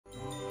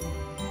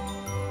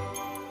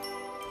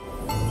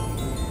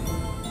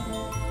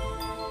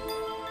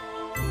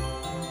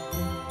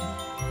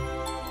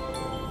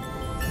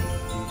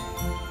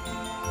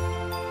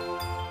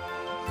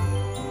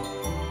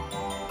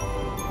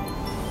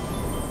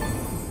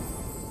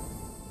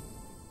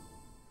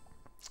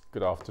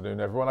Good afternoon,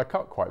 everyone. I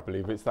can't quite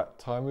believe it's that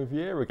time of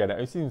year again.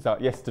 It seems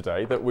like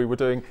yesterday that we were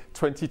doing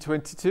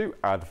 2022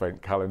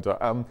 Advent Calendar.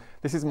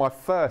 This is my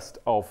first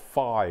of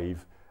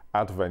 5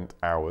 Advent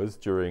hours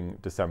during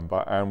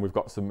December, and we've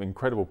got some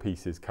incredible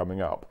pieces coming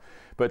up.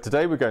 But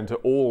today we're going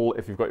to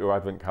if you've got your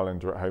Advent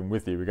Calendar at home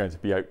with you, we're going to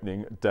be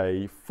opening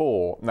day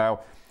 4. Now,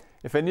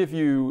 if any of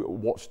you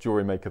watched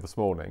JewelleryMaker this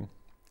morning,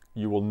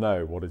 you will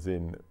know what is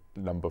in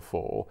number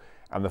 4,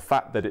 and the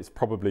fact that it's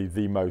probably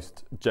the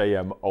most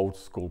JM old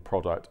school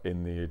product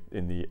in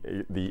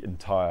the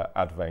entire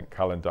Advent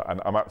calendar,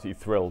 and I'm absolutely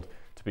thrilled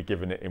to be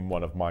given it in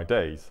one of my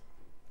days.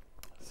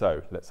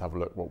 So let's have a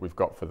look what we've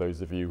got for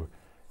those of you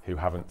who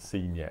haven't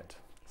seen yet.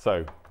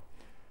 So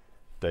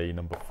day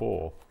number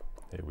 4,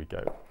 here we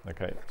go.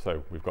 Okay,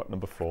 so we've got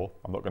number 4.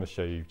 I'm not going to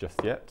show you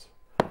just yet.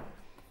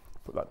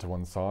 Put that to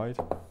one side.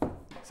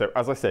 So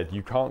as I said,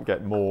 you can't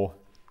get more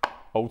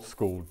old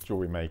school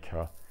jewellery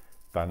maker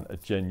than a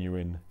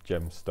genuine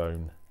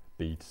gemstone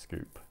bead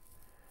scoop.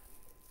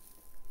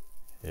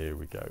 Here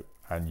we go,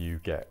 and you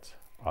get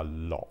a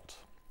lot.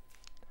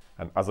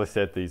 And as I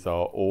said, these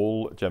are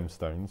all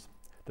gemstones.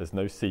 There's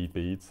no seed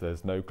beads,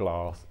 there's no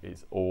glass,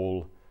 it's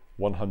all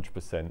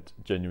 100%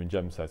 genuine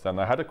gemstones. And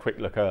I had a quick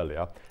look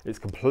earlier. It's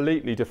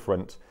completely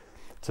different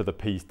to the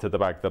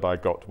bag that I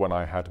got when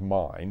I had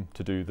mine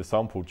to do the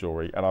sample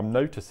jewellery. And I'm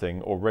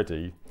noticing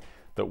already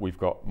that we've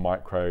got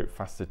micro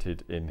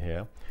faceted in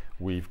here.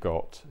 We've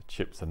got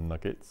chips and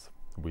nuggets.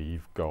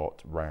 We've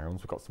got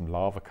rounds. We've got some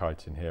lava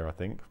kite in here, I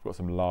think. We've got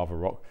some lava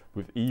rock.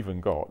 We've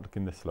even got, look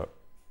in this, look.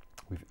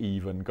 We've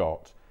even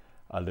got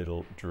a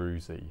little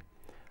druzy.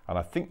 And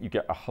I think you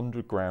get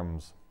 100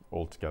 grams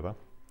altogether.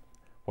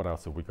 What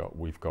else have we got?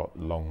 We've got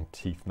long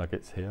teeth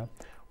nuggets here.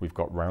 We've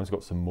got rounds. We've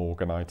got some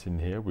morganite in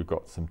here. We've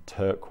got some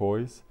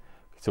turquoise,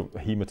 some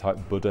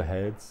hematite Buddha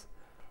heads.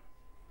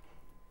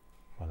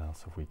 What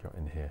else have we got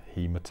in here?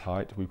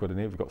 Hematite we've got in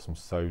here. We've got some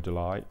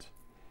sodalite.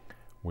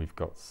 We've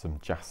got some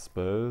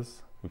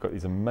jaspers. We've got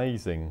these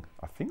amazing,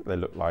 I think they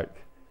look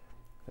like,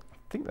 I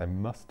think they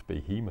must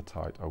be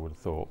hematite, I would have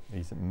thought.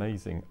 These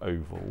amazing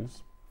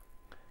ovals.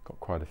 Got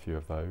quite a few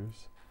of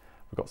those.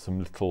 We've got some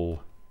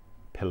little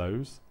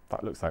pillows.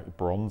 That looks like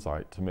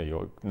bronzite to me.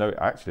 Or no,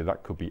 actually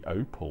that could be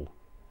opal.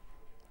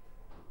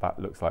 That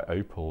looks like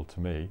opal to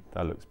me.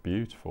 That looks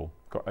beautiful.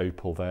 Got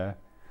opal there.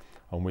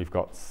 And we've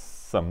got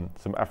some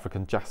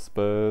African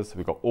jaspers.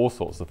 We've got all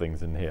sorts of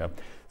things in here.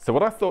 So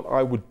what I thought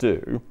I would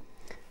do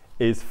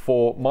is,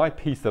 for my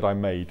piece that I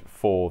made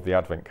for the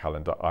Advent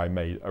calendar, I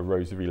made a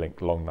rosary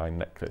link long 9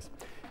 necklace.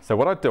 So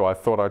what I'd do, I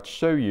thought I'd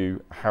show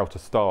you how to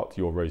start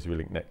your rosary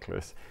link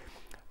necklace.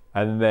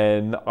 And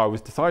then I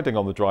was deciding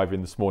on the drive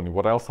in this morning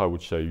what else I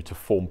would show you to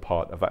form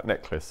part of that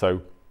necklace.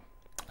 So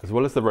as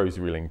well as the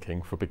rosary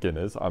linking for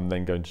beginners, I'm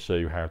then going to show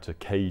you how to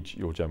cage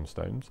your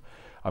gemstones.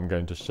 I'm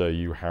going to show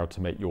you how to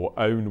make your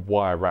own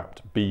wire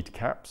wrapped bead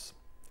caps,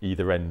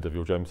 either end of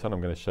your gemstone. I'm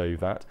going to show you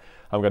that.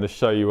 I'm going to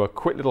show you a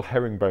quick little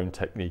herringbone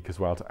technique as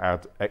well to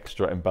add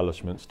extra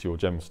embellishments to your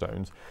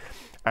gemstones.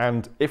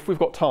 And if we've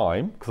got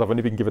time, because I've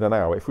only been given an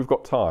hour, if we've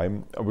got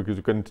time, we're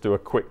going to do a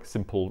quick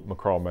simple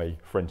macrame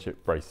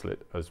friendship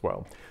bracelet as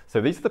well.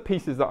 So these are the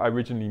pieces that I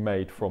originally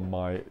made from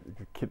my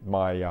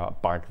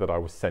bag that I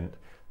was sent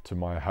to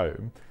my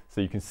home. So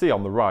you can see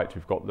on the right,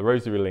 we've got the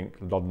rosary link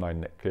long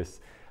 9 necklace,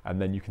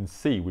 and then you can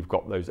see we've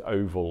got those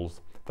ovals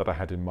that I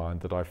had in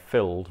mind that I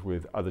filled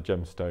with other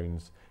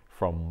gemstones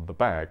from the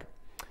bag.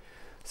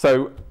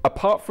 So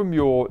apart from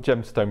your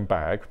gemstone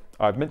bag,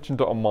 I've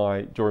mentioned it on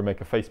my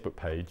JewelleryMaker Facebook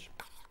page,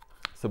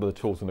 some of the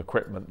tools and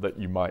equipment that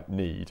you might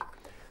need.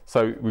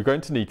 So we're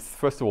going to need,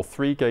 first of all,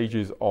 3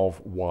 gauges of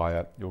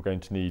wire. You're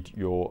going to need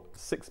your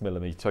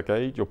 6mm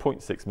gauge, your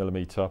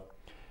 0.6mm,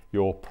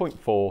 your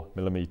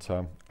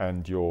 0.4mm,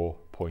 and your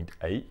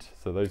 0.8.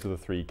 So those are the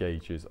 3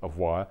 gauges of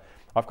wire.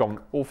 I've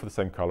gone all for the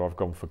same colour. I've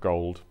gone for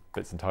gold.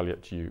 It's entirely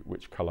up to you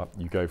which colour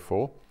you go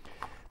for.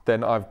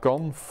 Then I've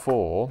gone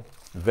for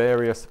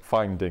various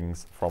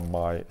findings from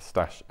my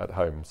stash at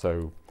home.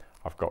 So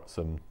I've got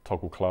some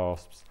toggle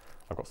clasps,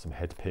 I've got some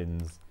head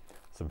pins,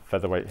 some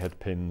featherweight head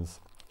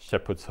pins,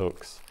 shepherd's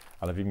hooks,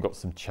 and I've even got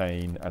some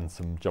chain and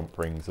some jump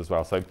rings as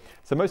well. So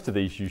most of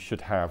these you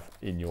should have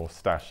in your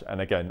stash. And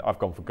again, I've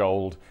gone for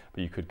gold,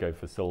 but you could go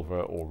for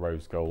silver or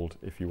rose gold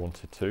if you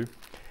wanted to.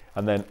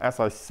 And then, as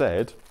I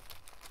said,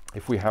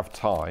 if we have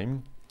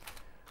time,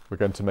 we're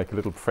going to make a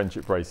little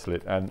friendship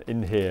bracelet, and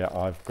in here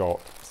I've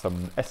got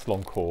some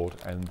S-long cord,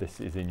 and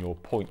this is in your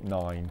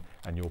 0.9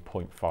 and your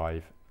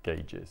 0.5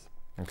 gauges.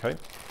 Okay,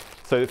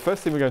 so the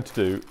first thing we're going to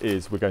do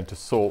is we're going to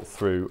sort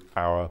through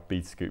our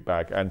bead scoop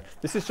bag, and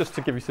this is just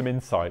to give you some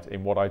insight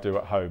in what I do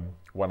at home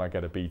when I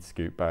get a bead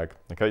scoop bag.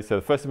 Okay, so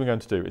the first thing we're going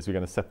to do is we're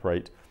going to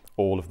separate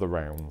all of the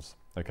rounds.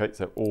 Okay,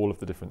 so all of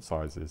the different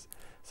sizes.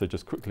 So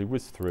just quickly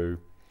whiz through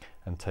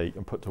and take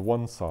and put to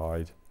one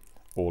side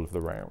all of the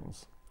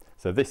rounds.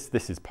 So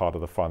this is part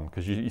of the fun,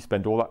 because you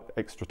spend all that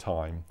extra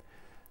time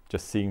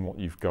just seeing what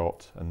you've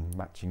got and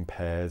matching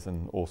pairs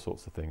and all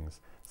sorts of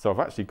things. So I've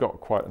actually got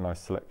quite a nice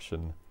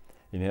selection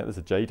in here. There's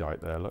a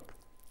jadeite there, look.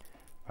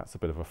 That's a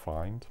bit of a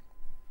find.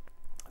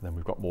 And then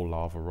we've got more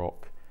lava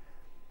rock.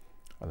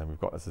 And then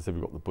we've got, as I said,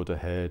 we've got the Buddha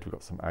head, we've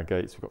got some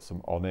agates, we've got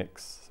some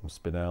onyx, some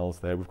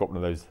spinels there. We've got one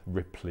of those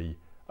Ripley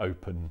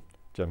open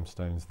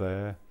gemstones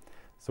there.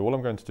 So all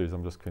I'm going to do is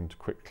I'm just going to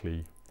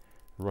quickly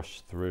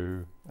rush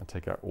through and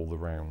take out all the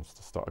rounds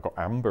to start. I've got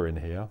amber in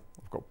here,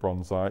 I've got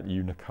bronzite,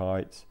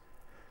 unakite.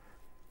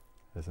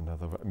 There's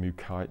another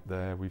mukite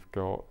there we've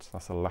got,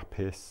 that's a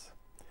lapis.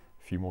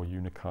 A few more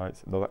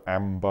unakites, another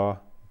amber.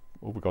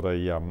 Oh, we've got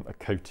a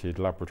coated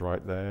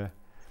labradorite there.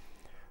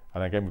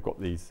 And again,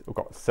 we've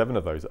got 7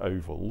 of those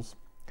ovals.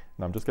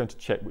 Now I'm just going to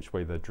check which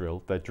way they're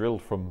drilled. They're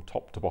drilled from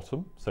top to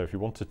bottom. So if you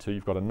wanted to,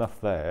 you've got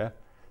enough there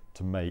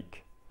to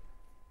make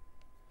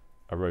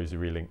a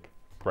rosary link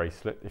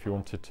bracelet if you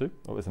wanted to.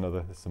 Oh,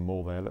 there's some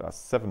more there. That's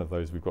 7 of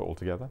those we've got all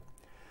together.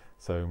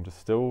 So I'm just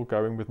still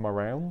going with my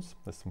rounds.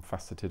 There's some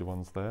faceted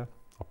ones there.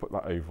 I'll put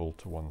that oval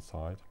to one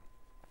side.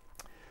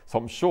 So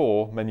I'm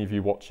sure many of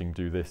you watching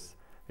do this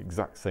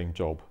exact same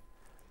job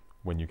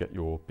when you get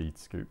your bead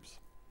scoops.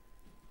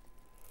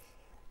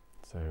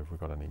 So have we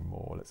got any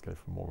more? Let's go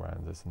for more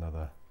rounds. There's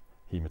another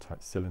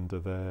hematite cylinder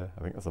there.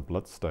 I think there's a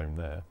bloodstone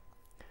there.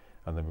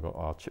 And then we've got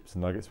our chips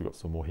and nuggets. We've got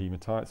some more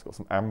hematites. Got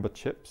some amber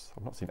chips.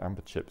 I've not seen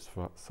amber chips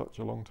for such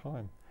a long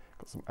time.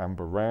 Got some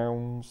amber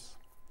rounds.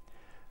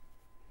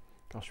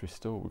 Gosh,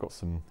 we've got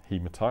some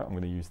hematite. I'm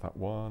going to use that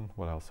one.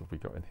 What else have we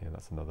got in here?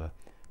 That's another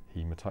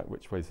hematite.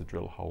 Which way's the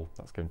drill hole?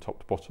 That's going top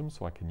to bottom,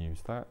 so I can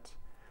use that.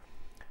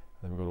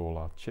 And then we've got all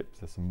our chips.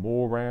 There's some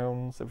more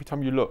rounds. Every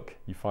time you look,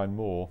 you find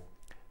more.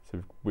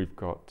 So we've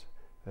got,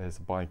 there's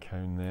a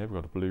bicone there. We've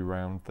got a blue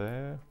round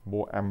there.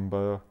 More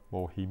amber,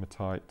 more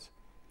hematite.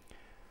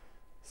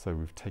 So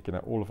we've taken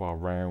out all of our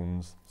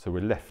rounds. So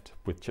we're left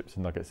with chips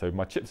and nuggets. So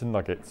my chips and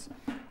nuggets,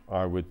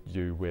 I would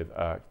do with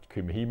a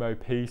kumihimo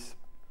piece,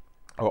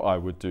 or I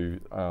would do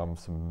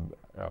some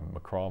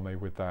macrame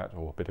with that,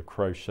 or a bit of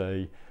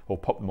crochet, or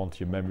pop them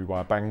onto your memory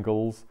wire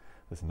bangles.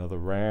 There's another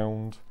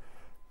round.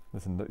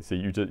 So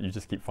you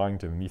just keep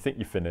finding them. You think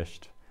you're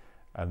finished,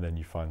 and then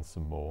you find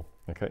some more.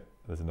 Okay,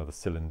 there's another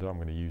cylinder. I'm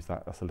going to use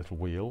that. That's a little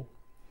wheel.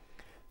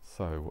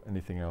 So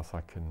anything else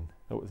I can...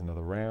 Oh, there's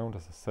another round.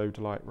 There's a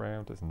sodalite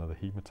round. There's another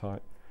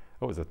hematite.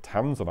 Oh, there's a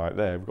tanzanite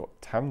there. We've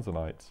got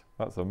tanzanite.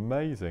 That's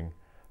amazing.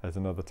 There's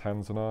another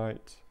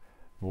tanzanite.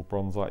 More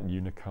bronzite and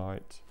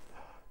unakite.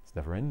 It's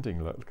never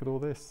ending. Look at all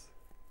this.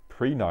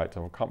 Prehnite.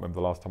 I can't remember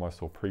the last time I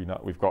saw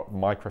prehnite. We've got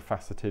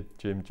microfaceted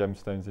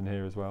gemstones in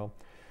here as well.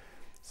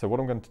 So what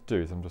I'm going to do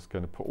is I'm just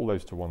going to put all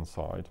those to one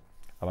side,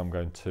 and I'm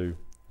going to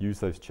use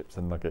those chips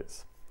and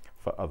nuggets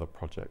for other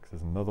projects.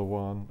 There's another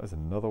one. There's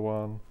another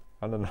one.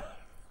 And then,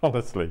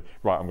 honestly,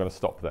 right, I'm going to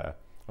stop there.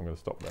 I'm going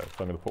to stop there. So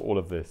I'm going to put all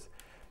of this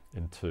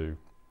into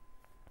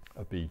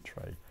a bead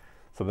tray.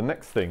 So the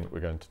next thing that we're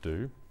going to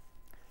do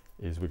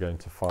is we're going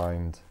to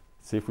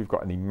see if we've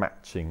got any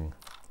matching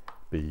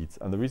beads.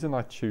 And the reason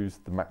I choose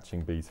the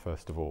matching beads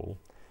first of all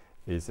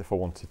is if I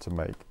wanted to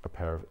make a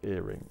pair of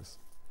earrings.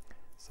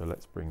 So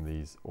let's bring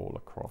these all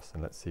across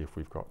and let's see if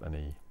we've got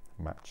any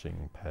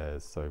matching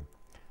pairs. So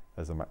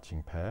there's a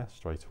matching pair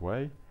straight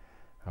away.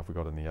 Have we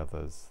got any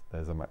others?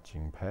 There's a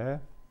matching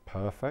pair.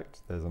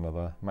 Perfect. There's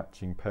another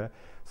matching pair.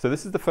 So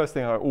this is the first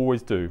thing I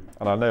always do,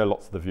 and I know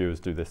lots of the viewers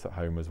do this at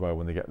home as well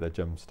when they get their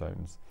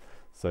gemstones.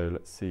 So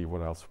let's see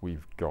what else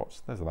we've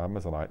got. There's an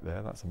amazonite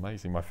there. That's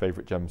amazing. My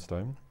favourite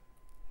gemstone.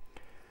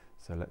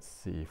 So let's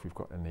see if we've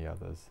got any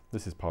others.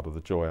 This is part of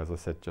the joy, as I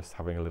said, just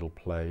having a little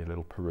play, a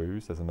little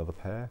peruse. There's another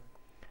pair.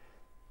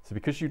 So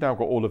because you've now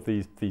got all of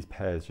these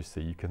pairs, you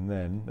see, you can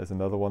then, there's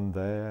another one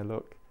there,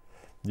 look.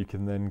 You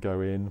can then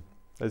go in.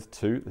 There's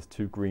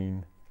two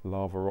green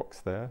lava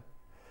rocks there.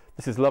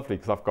 This is lovely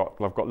because I've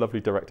got lovely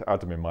director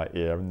Adam in my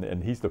ear,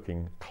 and he's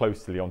looking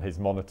closely on his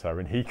monitor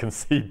and he can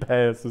see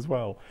pairs as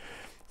well.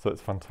 So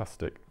it's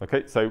fantastic.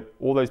 Okay, so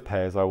all those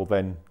pairs I will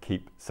then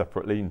keep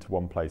separately into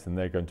one place, and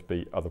they're going to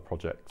be other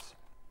projects.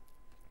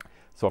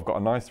 So I've got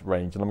a nice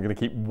range, and I'm going to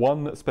keep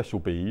one special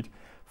bead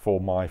for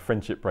my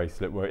friendship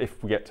bracelet, where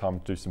if we get time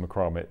to do some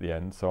macrame at the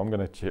end. So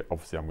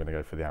obviously I'm going to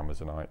go for the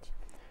amazonite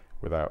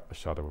without a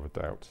shadow of a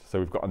doubt. So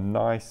we've got a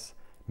nice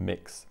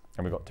mix,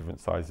 and we've got different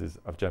sizes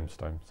of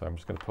gemstone. So I'm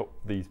just going to put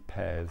these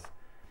pairs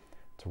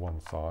to one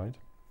side,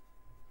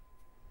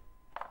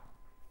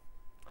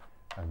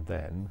 and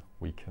then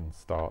we can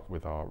start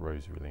with our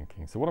rosary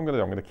linking. So what I'm going to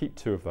do, I'm going to keep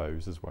 2 of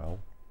those as well,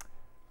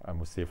 and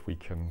we'll see if we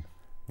can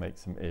make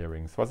some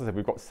earrings. So as I said,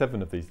 we've got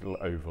 7 of these little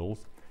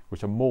ovals,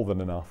 which are more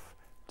than enough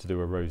to do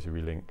a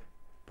rosary link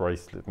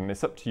bracelet, and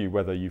it's up to you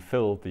whether you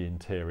fill the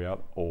interior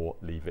or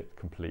leave it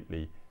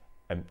completely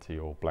empty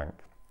or blank.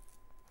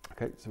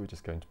 Okay, so we're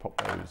just going to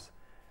pop those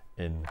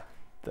in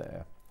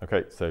there.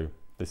 Okay, so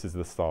this is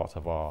the start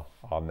of our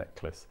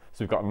necklace.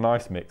 So we've got a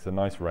nice mix, a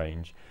nice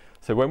range.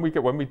 So when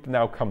we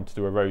now come to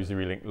do a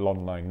rosary link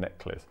long line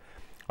necklace,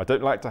 I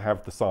don't like to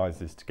have the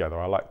sizes together.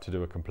 I like to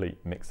do a complete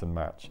mix and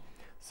match.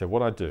 So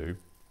what I do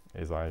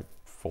is I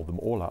fold them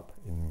all up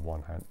in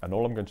one hand, and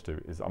all I'm going to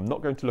do is I'm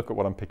not going to look at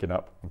what I'm picking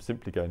up. I'm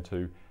simply going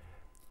to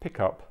pick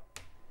up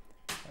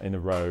in a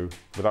row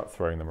without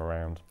throwing them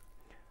around.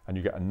 and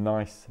you get a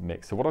nice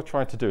mix. So what I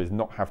try to do is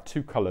not have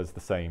two colours the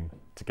same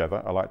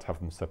together. I like to have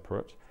them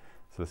separate.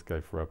 So let's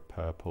go for a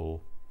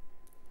purple,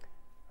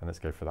 and let's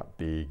go for that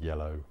big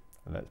yellow,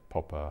 and let's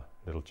pop a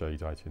little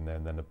jadeite in there,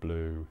 and then a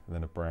blue, and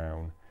then a brown,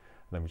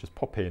 and then we just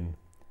pop in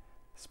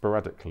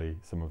sporadically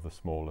some of the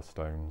smaller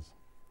stones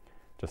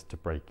just to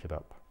break it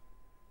up.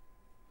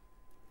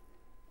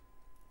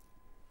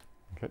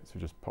 Okay, so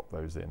just pop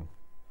those in.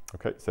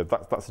 Okay, so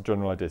that's a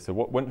general idea. So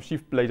once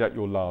you've laid out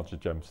your larger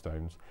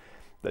gemstones,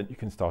 then you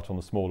can start on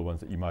the smaller ones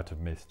that you might have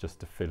missed, just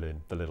to fill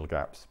in the little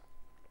gaps.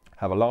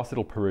 Have a last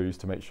little peruse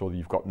to make sure that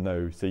you've got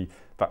see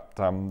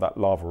that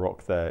lava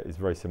rock there is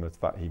very similar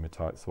to that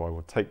hematite. So I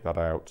will take that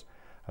out,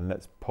 and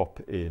let's pop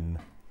in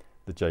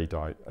the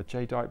jadeite, a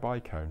jadeite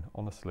bicone,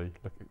 honestly.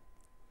 Look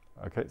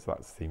at, okay, so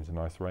that seems a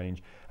nice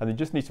range. And then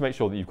just need to make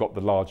sure that you've got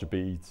the larger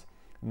beads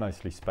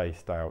nicely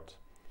spaced out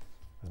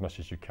as much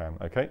as you can.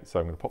 Okay, so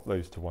I'm going to pop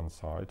those to one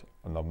side,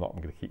 and I'm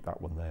going to keep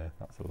that one there.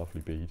 That's a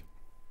lovely bead.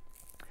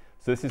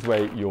 So this is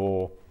where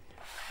your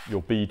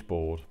bead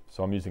board,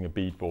 so I'm using a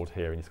bead board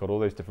here, and it's got all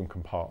those different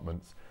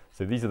compartments.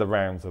 So these are the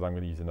rounds that I'm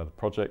going to use in other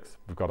projects.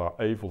 We've got our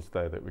ovals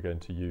there that we're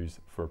going to use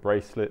for a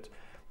bracelet.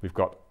 We've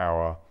got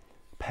our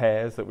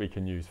pairs that we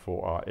can use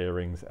for our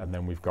earrings, and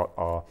then we've got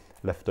our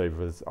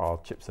leftovers, our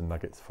chips and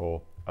nuggets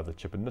for other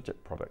chip and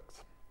nugget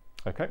products.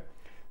 Okay,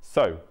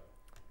 so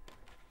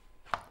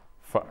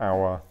for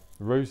our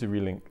rosary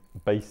link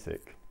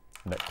basic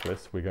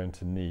necklace, we're going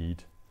to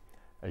need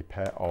a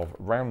pair of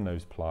round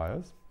nose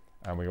pliers,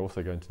 and we're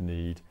also going to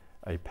need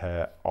a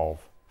pair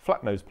of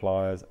flat nose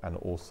pliers and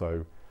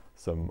also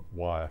some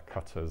wire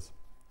cutters.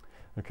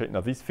 Okay, now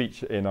these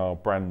feature in our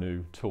brand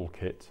new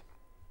toolkit,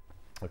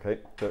 okay,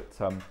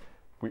 that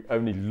we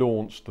only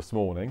launched this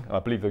morning. And I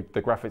believe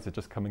the graphics are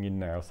just coming in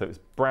now, so it's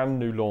brand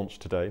new launch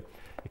today.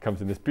 It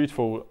comes in this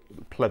beautiful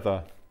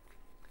pleather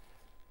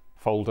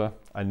folder,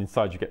 and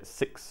inside you get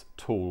 6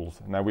 tools.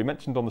 Now we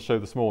mentioned on the show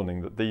this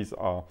morning that these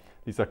are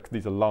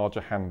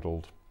larger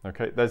handled.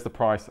 Okay, there's the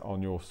price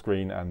on your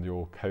screen and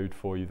your code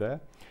for you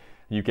there.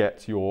 You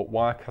get your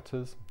wire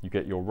cutters, you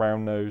get your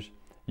round nose,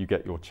 you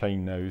get your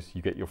chain nose,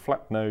 you get your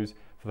flat nose.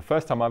 For the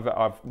first time,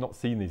 I've not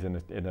seen these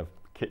in a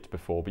kit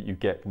before, but you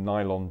get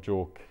nylon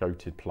jaw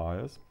coated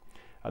pliers,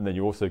 and then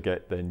you also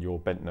get then your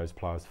bent nose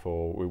pliers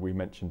for. We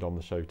mentioned on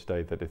the show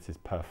today that it is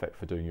perfect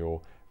for doing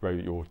your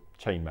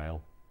chain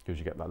mail, because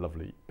you get that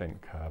lovely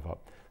bent curve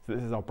up. So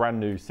this is our brand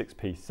new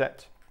 6-piece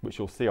set, which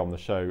you'll see on the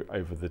show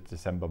over the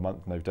December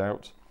month, no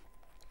doubt.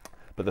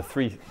 But the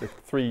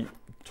three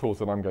tools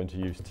that I'm going to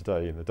use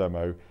today in the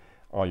demo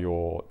are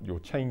your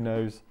chain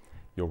nose,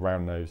 your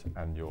round nose,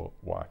 and your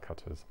wire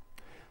cutters.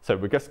 So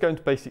we're just going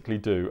to basically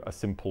do a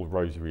simple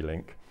rosary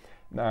link.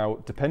 Now,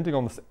 depending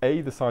on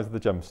the size of the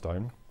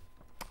gemstone,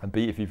 and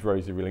B, if you've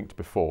rosary linked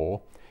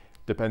before,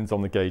 depends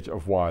on the gauge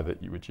of wire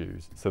that you would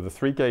use. So the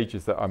 3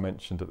 gauges that I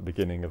mentioned at the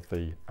beginning of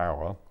the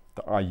hour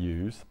that I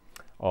use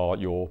are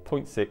your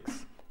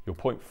 0.6, your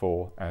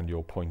 0.4, and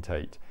your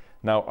 0.8.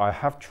 Now, I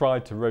have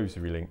tried to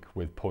rosary link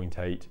with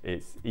 0.8.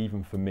 It's,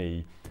 even for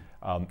me,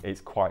 it's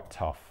quite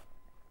tough.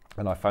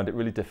 And I found it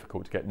really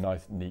difficult to get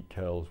nice, neat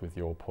curls with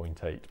your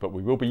 0.8. But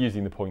we will be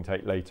using the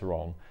 0.8 later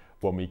on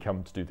when we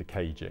come to do the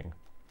caging.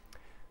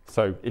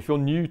 So if you're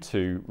new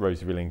to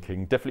rosary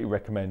linking, definitely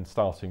recommend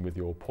starting with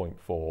your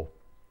 0.4.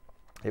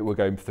 It will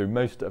go through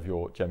most of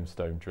your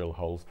gemstone drill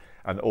holes,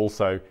 and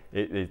also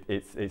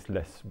it's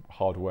less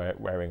hard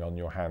wearing on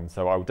your hand.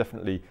 So I would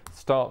definitely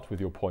start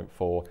with your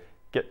 0.4,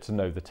 get to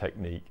know the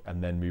technique,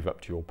 and then move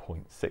up to your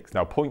 0.6.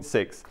 Now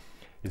 0.6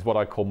 is what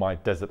I call my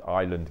desert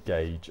island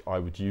gauge. I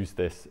would use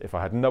this, if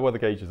I had no other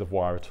gauges of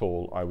wire at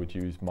all, I would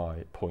use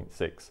my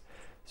 0.6.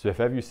 So if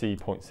ever you see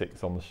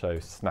 0.6 on the show,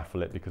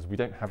 snaffle it, because we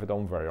don't have it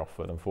on very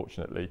often,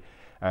 unfortunately.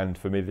 And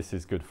for me, this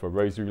is good for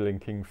rosary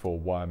linking, for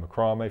wire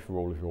macrame, for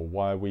all of your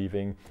wire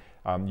weaving.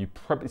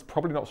 It's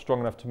probably not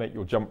strong enough to make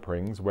your jump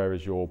rings,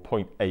 whereas your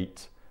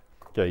 0.8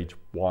 gauge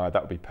wire,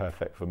 that would be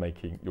perfect for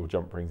making your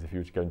jump rings if you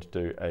were going to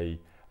do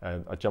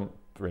a jump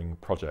ring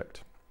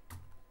project.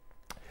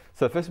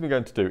 So the first thing we're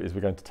going to do is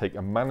we're going to take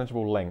a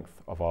manageable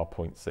length of our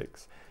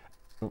 0.6.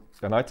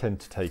 And I tend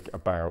to take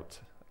about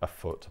a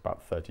foot,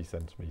 about 30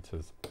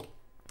 centimeters.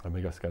 And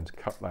we're just going to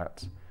cut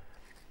that.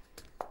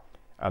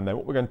 And then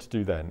what we're going to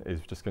do then is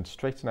we're just going to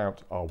straighten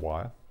out our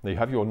wire. Now you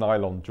have your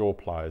nylon jaw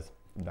pliers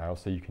now,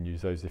 so you can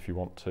use those if you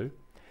want to.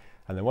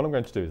 And then what I'm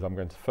going to do is I'm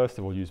going to first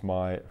of all use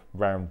my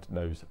round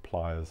nose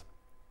pliers.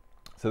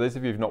 So those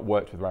of you who've not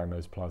worked with round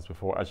nose pliers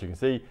before, as you can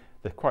see,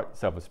 they're quite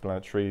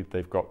self-explanatory.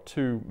 They've got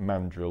 2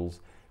 mandrels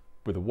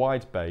with a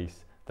wide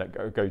base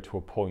that go to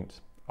a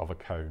point of a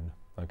cone.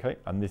 Okay,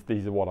 and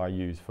these are what I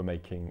use for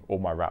making all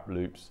my wrap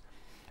loops,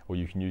 or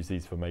you can use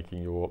these for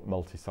making your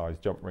multi-size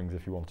jump rings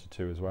if you wanted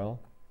to as well.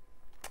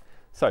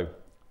 So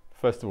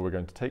first of all, we're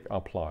going to take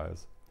our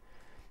pliers.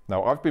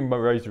 Now I've been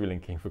rosary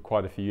linking for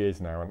quite a few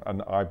years now,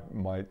 and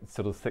my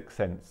sort of sixth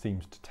sense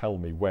seems to tell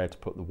me where to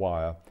put the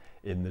wire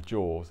in the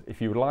jaws. If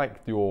you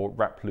like your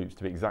wrap loops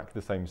to be exactly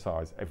the same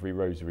size every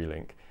rosary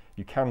link,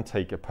 you can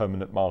take a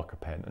permanent marker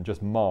pen and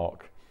just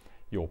mark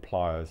your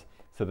pliers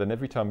So then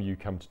every time you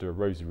come to do a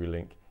rosary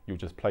link, you'll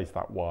just place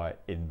that wire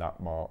in that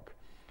mark,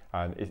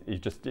 and it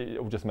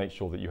will just make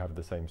sure that you have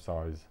the same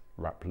size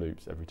wrap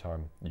loops every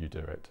time you do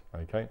it.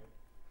 Okay,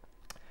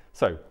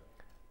 so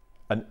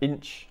an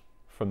inch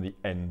from the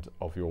end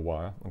of your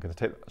wire, I'm going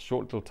to take that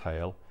short little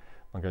tail,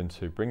 I'm going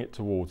to bring it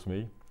towards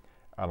me,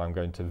 and I'm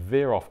going to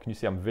veer off. Can you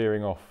see I'm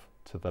veering off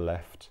to the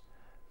left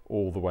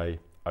all the way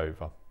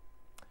over?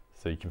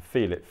 So you can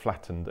feel it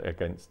flattened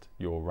against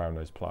your round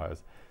nose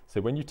pliers.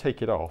 So when you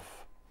take it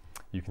off,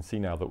 you can see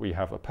now that we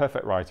have a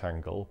perfect right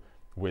angle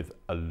with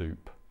a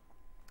loop.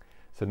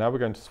 So now we're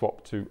going to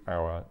swap to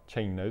our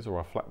chain nose or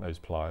our flat nose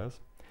pliers.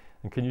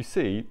 And can you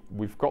see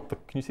can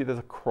you see there's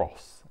a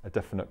cross, a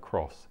definite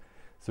cross.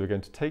 So we're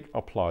going to take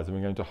our pliers and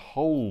we're going to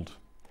hold,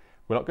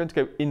 we're not going to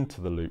go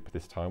into the loop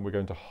this time, we're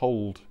going to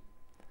hold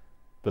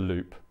the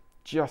loop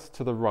just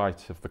to the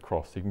right of the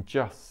cross. You can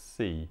just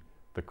see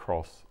the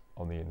cross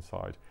on the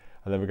inside.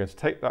 And then we're going to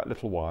take that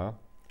little wire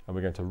and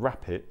we're going to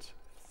wrap it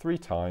 3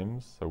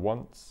 times. So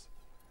once,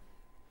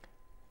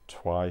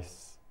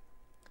 twice,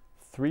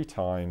 3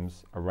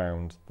 times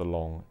around the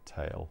long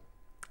tail.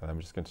 And then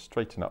we're just going to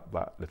straighten up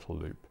that little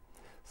loop.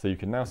 So you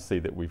can now see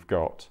that we've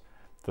got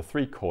the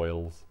 3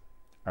 coils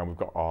and we've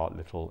got our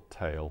little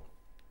tail.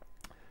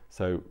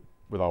 So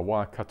with our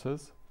wire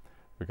cutters,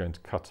 we're going to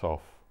cut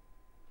off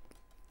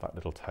that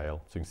little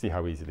tail. So you can see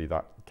how easily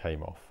that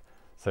came off.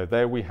 So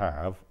there we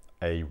have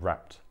a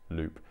wrapped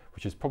loop,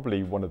 which is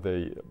probably one of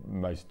the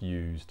most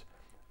used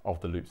of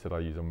the loops that I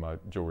use on my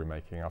jewellery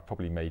making. I've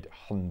probably made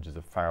hundreds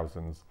of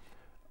thousands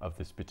of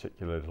this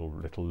particular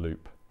little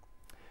loop.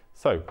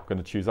 So I'm going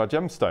to choose our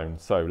gemstone.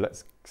 So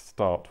let's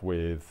start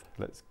with,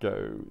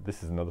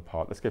 this is another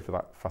part, let's go for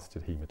that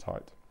faceted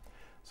hematite.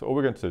 So all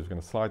we're going to do is we're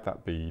going to slide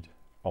that bead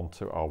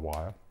onto our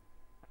wire.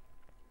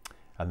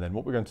 And then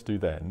what we're going to do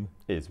then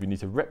is we need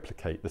to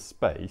replicate the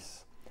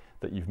space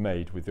that you've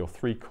made with your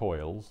 3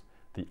 coils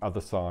the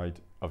other side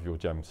of your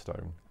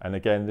gemstone. And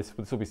again, this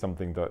will be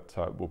something that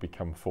will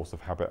become force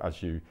of habit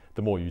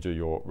the more you do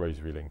your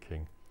rosary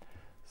linking.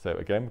 So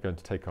again, we're going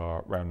to take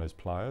our round nose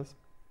pliers.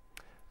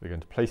 We're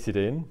going to place it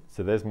in.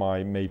 So there's my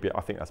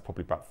I think that's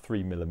probably about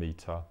 3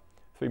 millimeter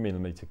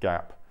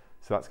gap.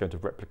 So that's going to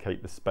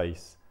replicate the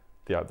space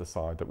the other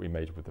side that we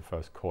made with the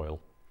first coil.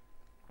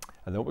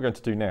 And then what we're going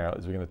to do now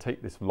is we're going to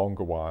take this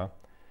longer wire,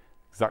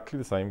 exactly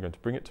the same, we're going to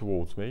bring it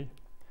towards me,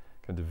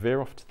 going to veer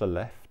off to the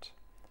left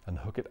and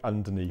hook it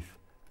underneath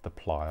the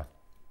plier.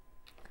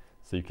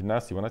 So you can now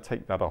see when I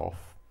take that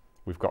off,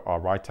 we've got our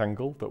right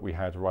angle that we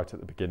had right at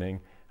the beginning,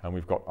 and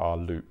we've got our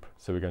loop.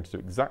 So we're going to do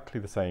exactly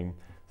the same.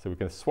 So we're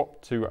going to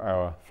swap to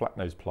our flat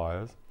nose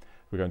pliers.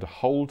 We're going to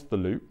hold the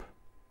loop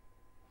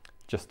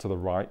just to the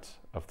right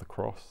of the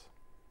cross.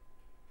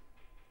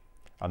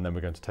 And then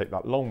we're going to take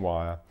that long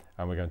wire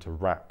and we're going to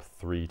wrap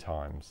 3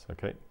 times.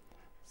 Okay,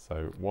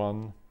 so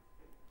 1,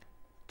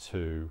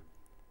 2,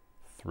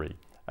 3.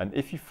 And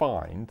if you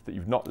find that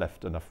you've not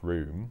left enough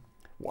room,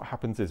 what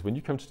happens is when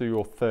you come to do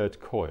your 3rd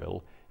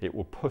coil, it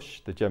will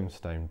push the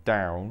gemstone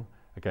down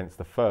against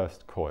the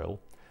 1st coil.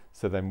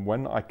 So then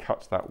when I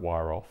cut that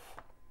wire off,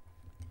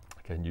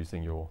 again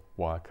using your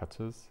wire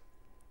cutters,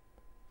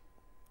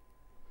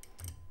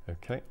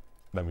 okay,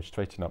 then we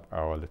straighten up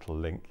our little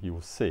link, you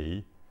will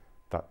see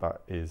that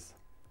that is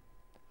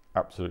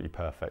absolutely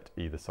perfect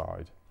either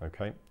side.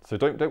 Okay, so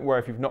don't worry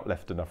if you've not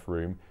left enough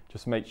room,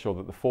 just make sure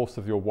that the force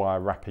of your wire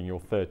wrapping your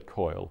 3rd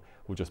coil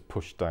will just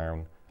push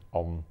down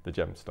on the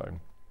gemstone.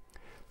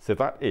 So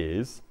that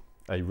is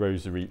a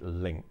rosary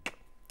link.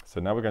 So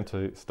now we're going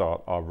to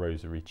start our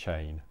rosary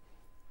chain.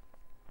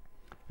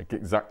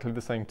 Exactly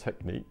the same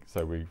technique.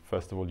 So we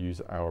first of all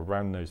use our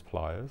round nose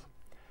pliers.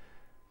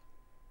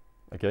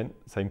 Again,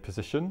 same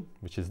position,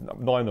 which is,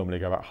 I normally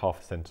go about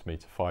 1/2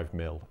 centimetre, 5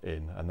 mil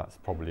in, and that's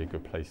probably a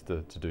good place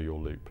to do your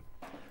loop.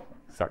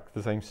 Exactly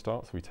the same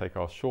start. So we take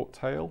our short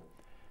tail,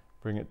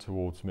 bring it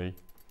towards me,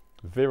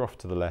 veer off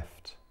to the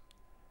left,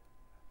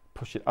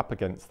 push it up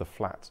against the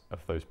flat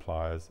of those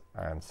pliers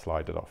and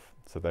slide it off.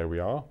 So there we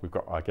are. We've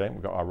got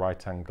our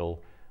right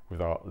angle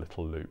with our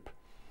little loop.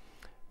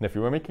 Now if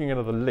you were making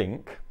another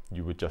link,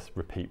 you would just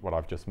repeat what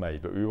I've just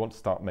made, but we want to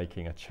start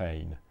making a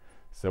chain.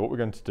 So what we're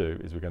going to do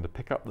is we're going to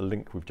pick up the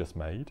link we've just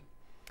made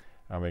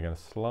and we're going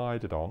to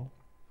slide it on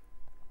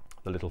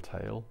the little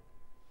tail,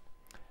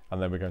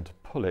 and then we're going to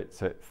pull it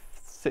so it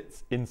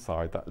sits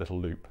inside that little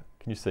loop.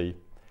 Can you see?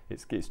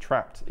 It's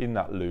trapped in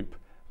that loop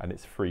and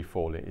it's free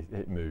falling,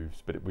 it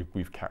moves, but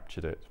we've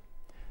captured it.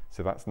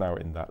 So that's now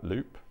in that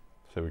loop.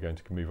 So we're going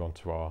to move on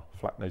to our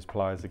flat nose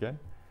pliers again.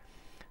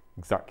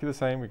 Exactly the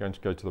same, we're going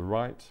to go to the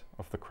right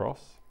of the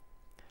cross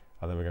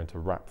and then we're going to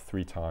wrap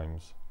 3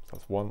 times. So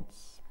that's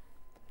once,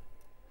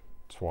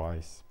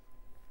 twice,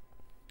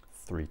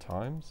 3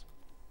 times.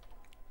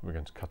 We're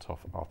going to cut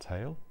off our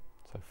tail,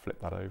 so flip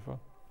that over.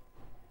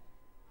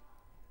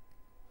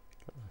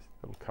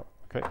 Little cut.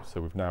 Okay,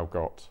 so we've now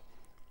got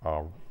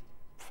our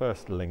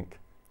first link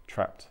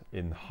trapped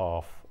in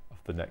half of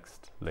the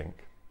next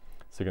link.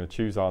 So we're going to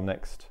choose our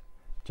next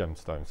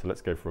gemstone. So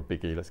let's go for a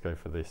biggie. Let's go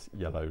for this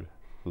yellow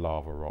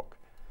lava rock.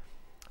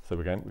 So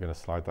again, we're going to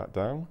slide that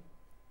down.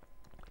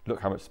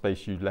 Look how much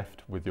space you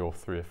left with your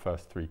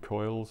first three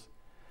coils.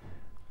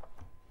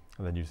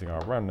 And then using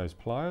our round nose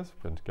pliers,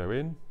 we're going to go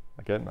in.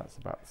 Again, that's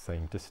about the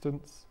same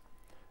distance.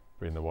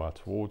 Bring the wire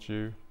towards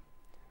you,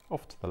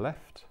 off to the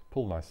left,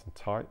 pull nice and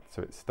tight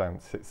so it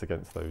sits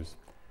against those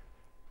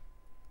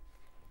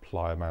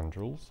plier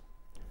mandrels.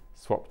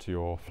 Swap to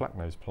your flat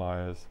nose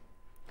pliers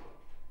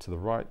to the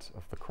right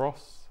of the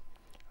cross,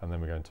 and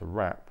then we're going to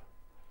wrap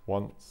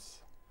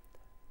once,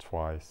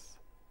 twice,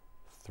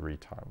 3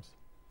 times.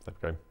 There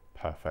we go,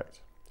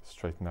 perfect.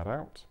 Straighten that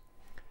out,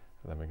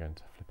 and then we're going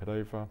to flip it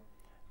over,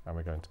 and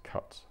we're going to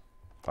cut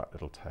that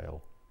little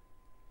tail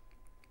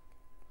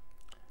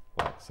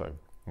like so.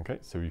 Okay,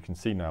 so you can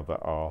see now that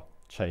our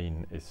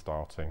chain is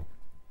starting.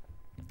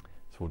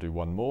 So we'll do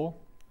one more.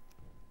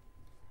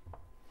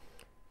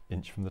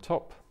 Inch from the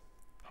top,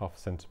 1/2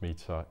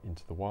 centimetre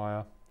into the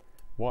wire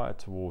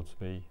towards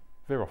me,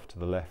 veer off to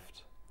the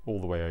left,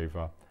 all the way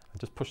over, and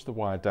just push the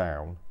wire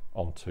down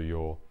onto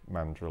your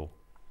mandrel.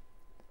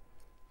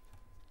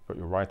 Got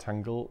your right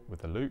angle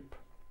with a loop,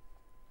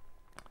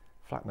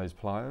 flat nose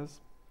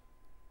pliers,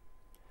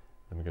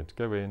 then we're going to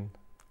go in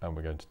and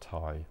we're going to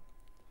tie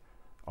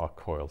our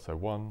coil. So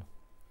 1,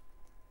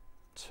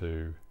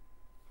 2,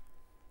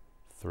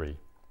 3.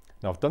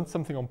 Now I've done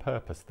something on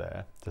purpose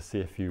there to see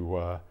if you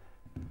were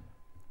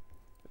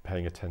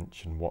paying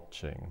attention,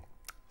 watching.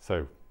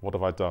 So what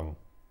have I done?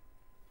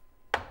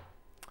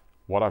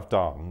 What I've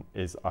done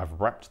is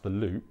I've wrapped the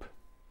loop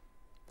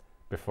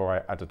before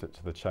I added it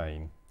to the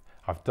chain.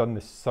 I've done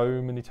this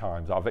so many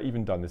times. I've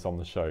even done this on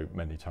the show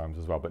many times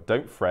as well, but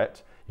don't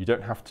fret. You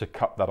don't have to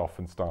cut that off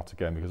and start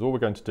again, because all we're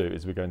going to do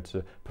is we're going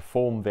to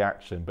perform the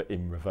action but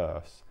in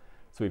reverse.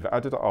 So we've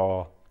added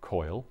our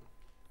coil.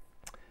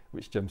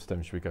 Which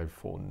gemstone should we go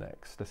for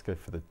next? Let's go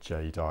for the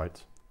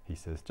jadeite. He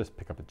says just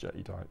pick up a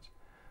jadeite.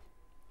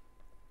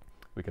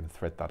 We're going to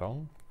thread that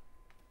on.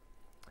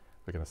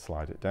 We're going to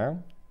slide it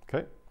down.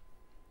 Okay.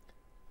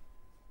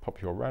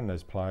 Pop your round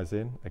nose pliers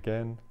in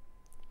again,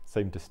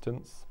 same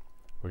distance.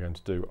 We're going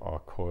to do our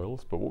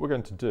coils, but what we're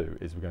going to do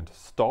is we're going to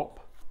stop.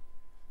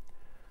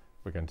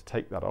 We're going to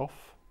take that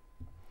off.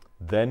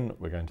 Then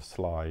we're going to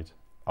slide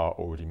our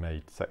already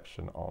made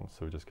section on.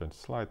 So we're just going to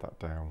slide that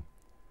down,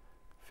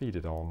 feed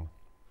it on,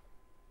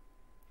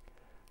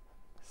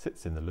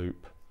 sits in the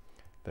loop.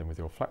 Then with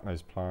your flat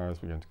nose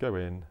pliers, we're going to go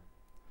in,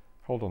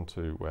 hold on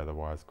to where the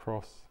wires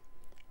cross,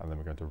 and then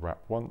we're going to wrap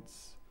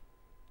once,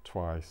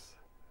 twice,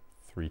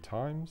 3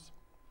 times,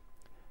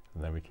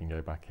 and then we can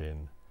go back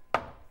in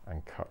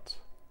and cut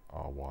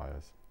our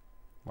wires.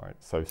 Right,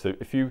 so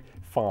if you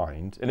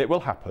find, and it will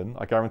happen,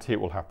 I guarantee it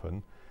will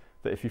happen,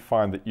 that if you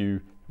find that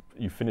you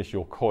finish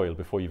your coil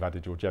before you've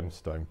added your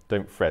gemstone,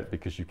 don't fret,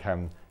 because you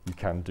can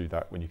do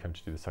that when you come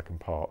to do the second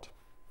part.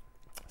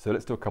 So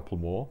let's do a couple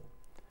more.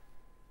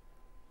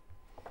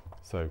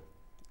 So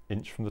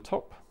inch from the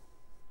top,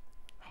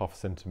 1/2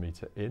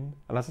 centimetre in,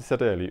 and as I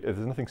said earlier, there's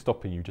nothing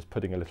stopping you just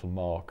putting a little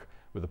mark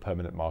with a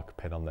permanent marker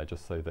pin on there,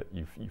 just so that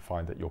you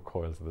find that your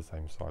coils are the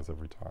same size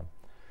every time.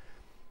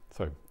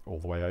 So all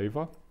the way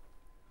over.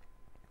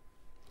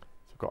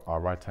 So we've got our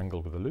right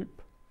angle with a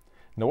loop.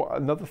 Now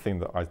another thing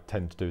that I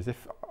tend to do is do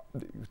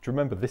you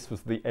remember this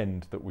was the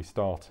end that we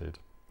started.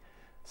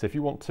 So if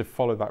you want to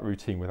follow that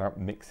routine without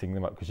mixing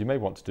them up, because you may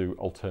want to do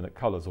alternate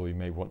colours or you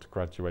may want to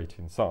graduate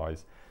in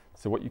size.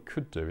 So what you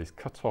could do is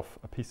cut off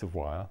a piece of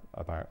wire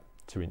about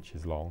 2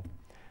 inches long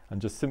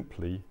and just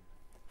simply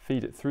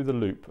feed it through the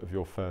loop of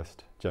your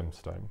first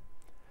gemstone,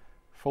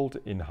 fold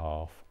it in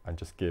half and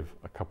just give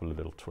a couple of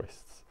little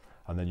twists.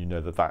 And then you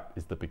know that that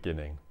is the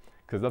beginning.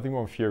 Because nothing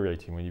more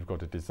infuriating when you've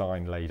got a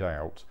design laid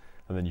out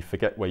and then you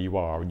forget where you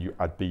are and you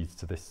add beads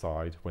to this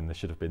side when they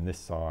should have been this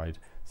side.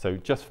 So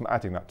just from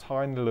adding that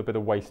tiny little bit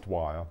of waste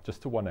wire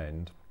just to one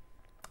end,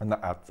 and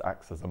that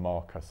acts as a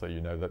marker, so you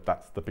know that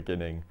that's the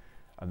beginning,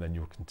 and then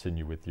you'll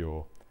continue with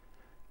your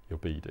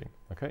beading.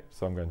 Okay,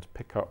 so I'm going to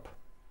pick up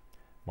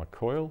my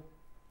coil,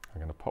 I'm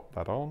going to pop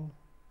that on,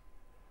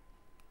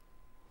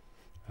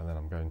 and then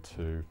I'm going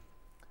to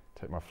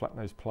take my flat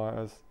nose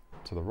pliers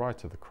to the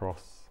right of the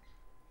cross,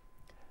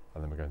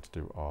 and then we're going to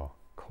do our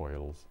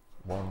coils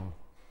 1,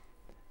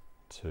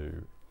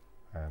 2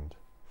 and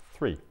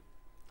 3.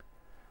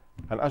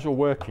 And as you're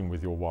working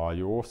with your wire,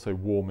 you're also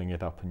warming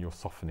it up and you're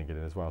softening it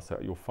in as well, so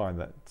you'll find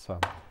that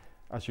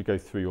as you go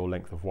through your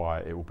length of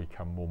wire, it will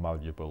become more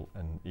malleable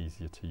and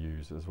easier to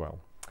use as well.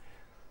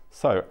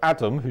 So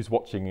Adam, who's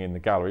watching in the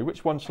gallery,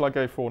 which one shall I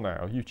go for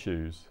now? You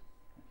choose.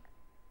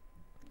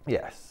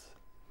 Yes.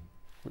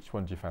 Which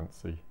one do you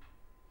fancy?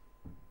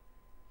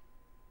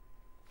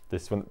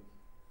 This one.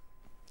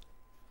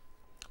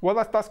 Well,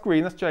 that's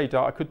green, that's jade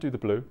dart. I could do the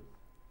blue.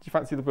 Do you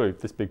fancy the blue?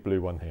 This big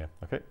blue one here.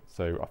 Okay,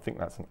 so I think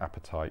that's an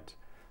apatite.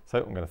 So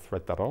I'm going to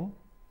thread that on.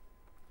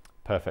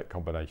 Perfect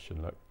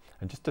combination, look.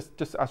 And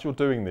just as you're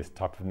doing this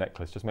type of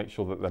necklace, just make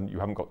sure that then you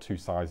haven't got 2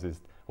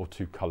 sizes or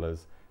 2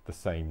 colours the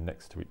same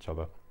next to each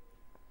other.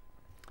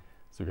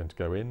 So we're going to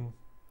go in,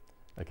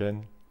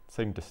 again,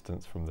 same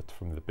distance from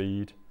the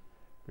bead,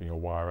 bring your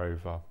wire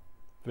over,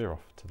 veer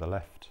off to the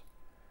left,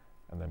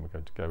 and then we're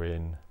going to go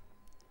in,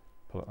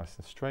 pull it nice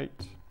and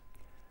straight,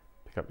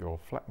 pick up your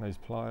flat nose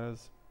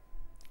pliers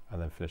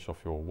and then finish off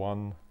your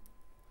 1,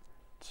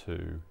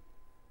 2,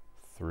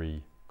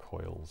 3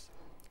 coils.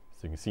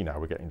 So you can see now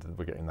we're getting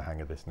the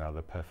hang of this now.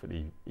 They're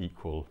perfectly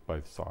equal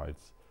both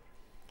sides.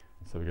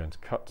 So we're going to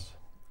cut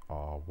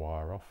our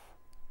wire off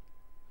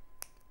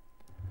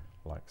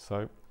like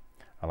so.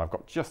 And I've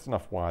got just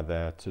enough wire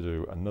there to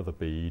do another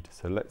bead.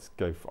 So let's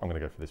go for, I'm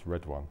going to go for this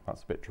red one.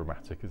 That's a bit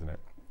dramatic, isn't it?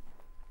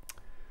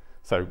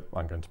 So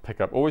I'm going to pick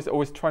up,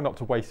 always try not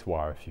to waste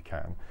wire if you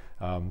can.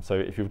 So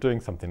if you're doing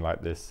something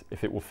like this,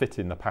 if it will fit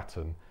in the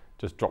pattern,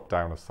 just drop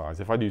down a size.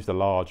 If I used a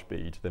large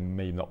bead, there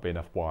may not be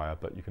enough wire,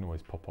 but you can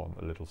always pop on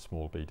a little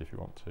small bead if you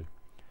want to.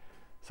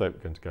 So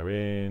we're going to go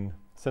in,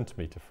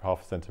 centimetre,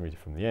 half a centimetre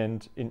from the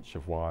end, inch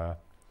of wire,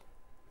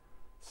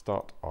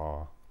 start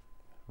our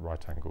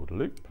right angled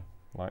loop,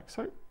 like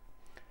so.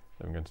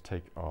 Then we're going to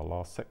take our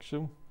last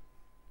section,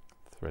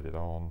 thread it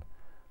on,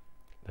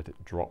 let it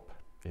drop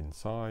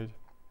inside,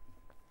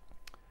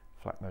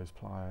 flat nose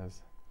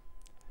pliers,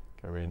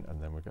 go in,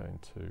 and then we're going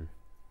to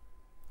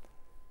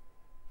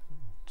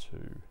 2,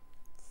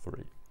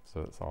 3.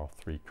 So that's our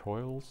 3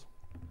 coils.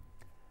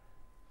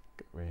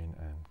 Go in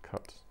and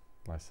cut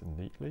nice and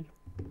neatly.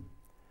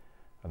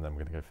 And then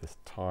we're going to go for this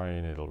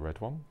tiny little red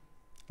one.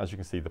 As you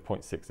can see, the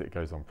 0.6, it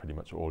goes on pretty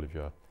much all of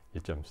your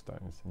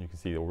gemstones. And you can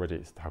see already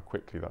it's how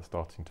quickly that's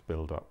starting to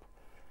build up.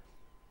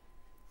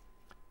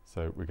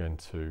 So we're going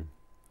to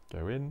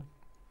go in,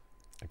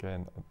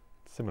 again, a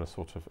similar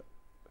sort of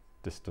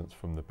distance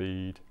from the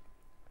bead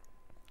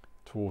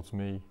towards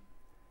me,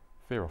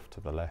 veer off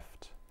to the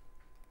left,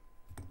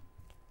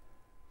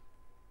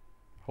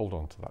 hold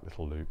on to that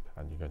little loop,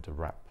 and you're going to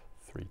wrap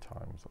 3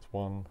 times. That's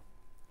 1,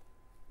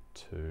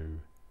 2,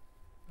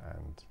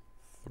 and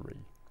 3.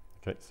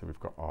 Okay, so we've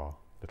got our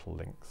little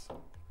links.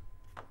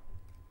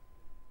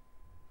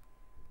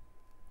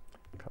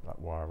 Cut that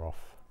wire off.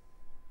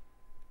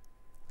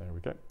 There we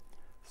go.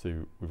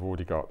 So we've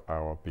already got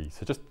our bead.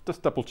 So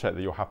just double check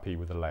that you're happy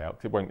with the layout.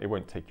 It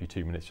won't take you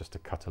 2 minutes just to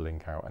cut a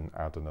link out and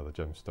add another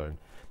gemstone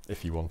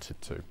if you wanted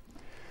to.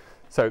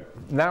 So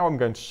now I'm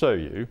going to show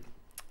you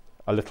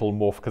a little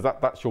more, because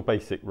that's your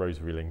basic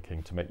rosary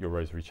linking to make your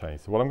rosary chain.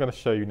 So what I'm going to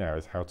show you now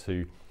is how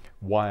to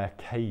wire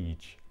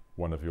cage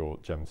one of your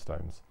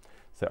gemstones.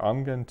 So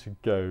I'm going to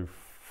go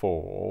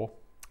for,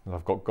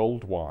 I've got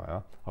gold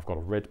wire, I've got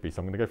a red bead,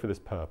 so I'm going to go for this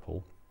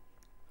purple.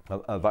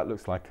 That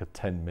looks like a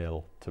 10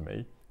 mil to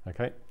me.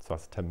 Okay, so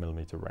that's a 10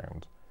 millimeter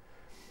round.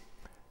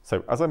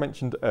 So as I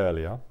mentioned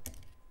earlier,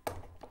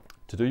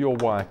 to do your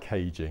wire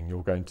caging,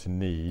 you're going to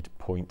need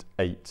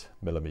 0.8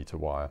 millimeter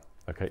wire.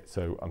 Okay,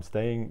 so I'm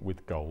staying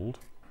with gold.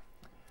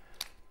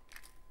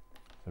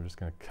 So I'm just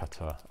going to cut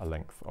a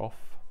length off,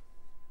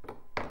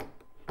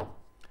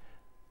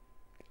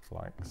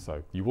 like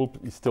so. You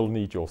still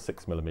need your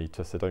 6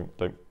 millimeter, so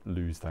don't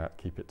lose that.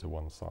 Keep it to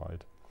one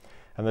side.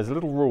 And there's a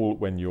little rule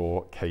when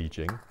you're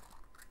caging.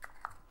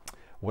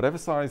 Whatever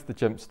size the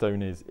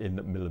gemstone is in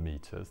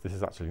millimeters, this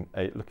is actually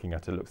looking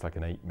at it, looks like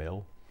an 8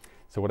 mil.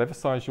 So whatever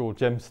size your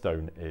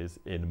gemstone is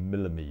in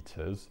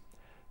millimeters,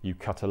 you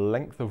cut a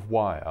length of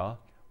wire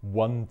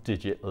 1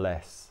 digit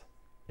less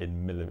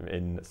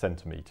in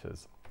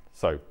centimeters.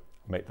 So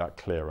make that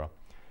clearer.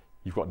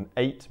 You've got an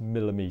 8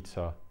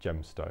 millimeter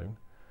gemstone,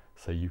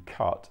 so you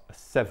cut a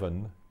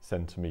 7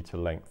 centimeter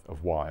length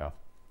of wire.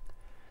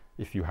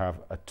 If you have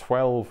a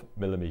 12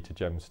 millimeter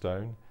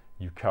gemstone,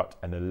 you cut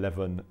an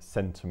 11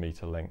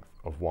 centimeter length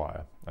of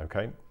wire.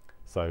 Okay,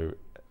 so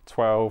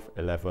 12,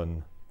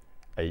 11,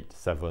 8,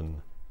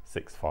 7,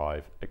 6,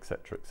 5,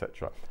 etc.,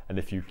 etc. And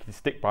if you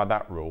stick by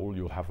that rule,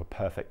 you'll have a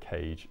perfect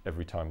cage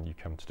every time you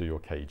come to do your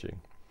caging.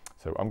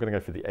 So I'm going to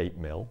go for the 8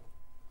 mil.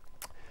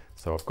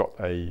 So I've got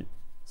a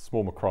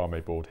small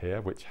macrame board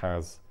here which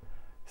has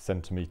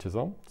centimeters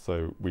on.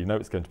 So we know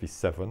it's going to be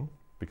 7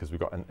 because we've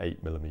got an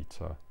 8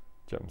 millimeter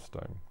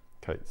gemstone.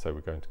 Okay, so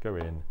we're going to go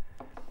in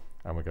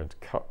and we're going to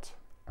cut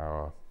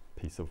our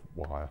piece of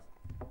wire.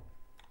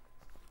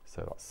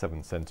 So that's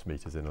 7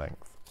 centimeters in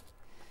length.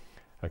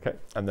 Okay,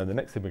 and then the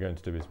next thing we're going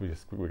to do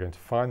is we're going to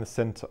find the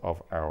center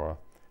of our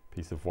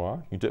piece of wire.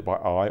 You can do it by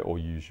eye or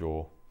use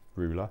your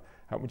ruler.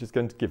 And we're just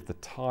going to give the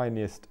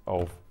tiniest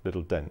of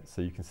little dents.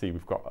 So you can see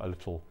we've got a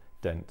little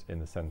dent in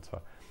the center.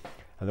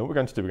 And then what we're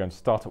going to do, we're going to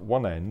start at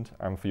one end,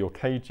 and for your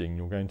caging,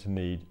 you're going to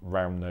need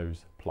round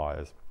nose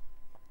pliers.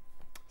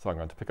 So I'm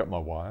going to pick up my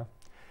wire,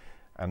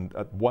 and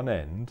at one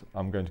end,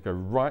 I'm going to go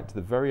right to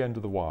the very end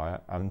of the wire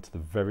and to the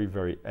very,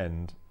 very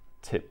end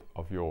tip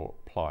of your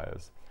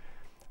pliers.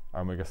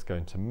 And we're just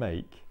going to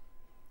make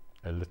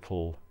a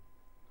little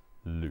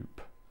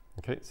loop.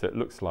 Okay, so it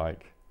looks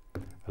like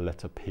a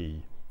letter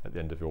P at the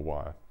end of your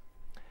wire.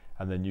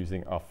 And then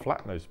using our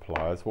flat nose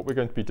pliers, what we're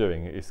going to be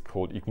doing is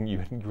called, you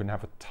can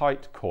have a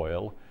tight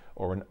coil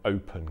or an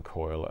open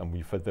coil,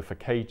 and for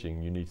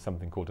caging, you need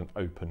something called an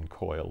open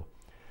coil.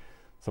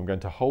 So I'm going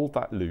to hold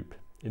that loop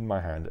in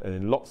my hand, and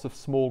in lots of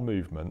small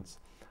movements,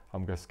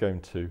 I'm just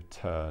going to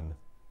turn.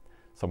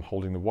 So I'm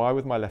holding the wire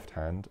with my left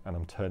hand, and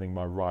I'm turning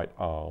my right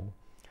arm,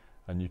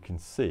 and you can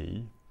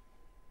see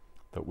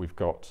that we've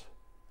got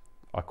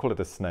I call it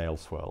a snail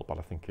swirl, but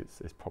I think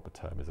its proper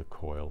term is a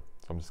coil.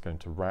 So I'm just going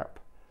to wrap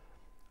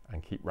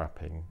and keep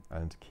wrapping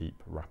and keep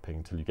wrapping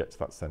until you get to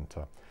that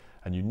center.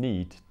 And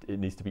it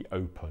needs to be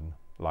open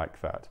like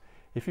that.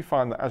 If you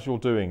find that as you're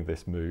doing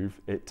this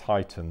move, it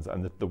tightens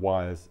and the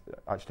wires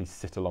actually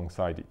sit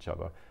alongside each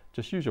other,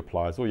 just use your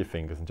pliers or your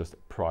fingers and just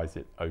prise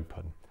it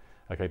open.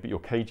 Okay, but your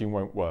caging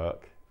won't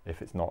work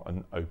if it's not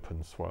an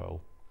open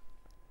swirl.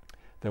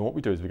 Then what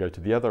we do is we go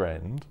to the other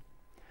end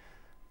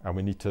and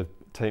we need to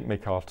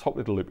make our top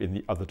little loop in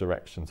the other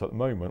direction. So at the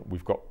moment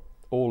we've got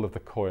all of the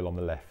coil on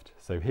the left.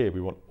 So here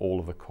we want all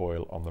of the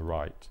coil on the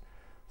right.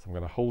 So I'm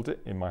going to hold it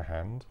in my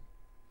hand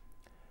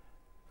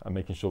and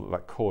making sure that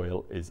that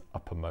coil is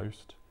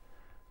uppermost.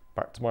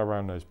 Back to my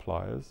round nose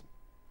pliers.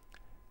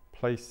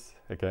 Place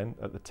again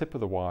at the tip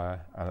of the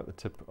wire and at the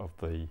tip of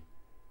the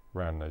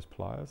round nose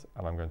pliers,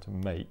 and I'm going to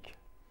make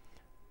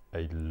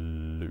a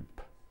loop.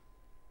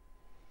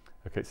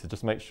 Okay, so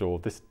just make sure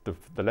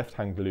the left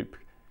hand loop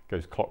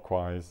goes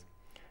clockwise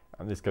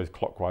and this goes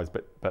clockwise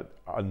but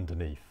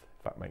underneath,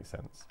 if that makes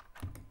sense.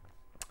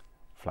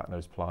 Flat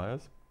nose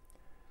pliers,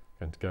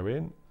 going to go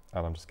in,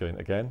 and I'm just going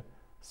again,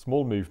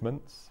 small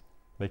movements,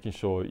 making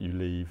sure you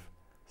leave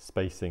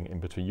spacing in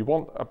between. You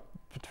want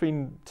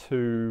between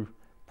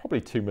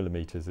probably 2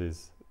 millimeters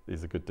is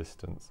a good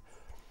distance.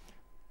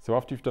 So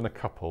after you've done a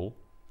couple,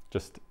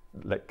 just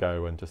let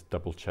go and just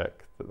double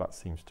check that that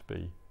seems to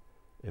be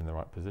in the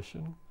right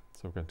position.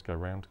 So we're going to go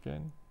round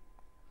again.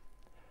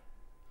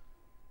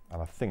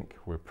 And I think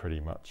we're pretty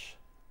much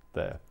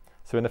there.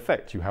 So in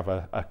effect, you have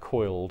a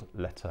coiled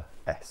letter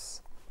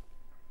S.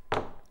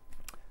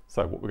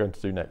 So what we're going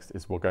to do next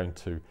is we're going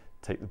to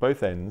take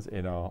both ends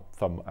in our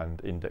thumb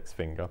and index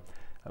finger.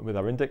 And with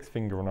our index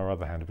finger on our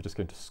other hand, we're just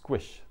going to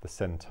squish the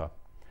center.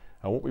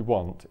 And what we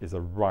want is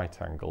a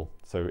right angle.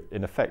 So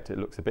in effect, it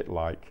looks a bit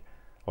like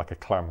a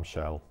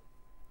clamshell.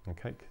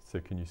 Okay, so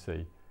can you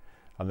see?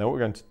 And then what we're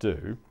going to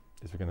do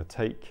is we're going to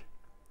take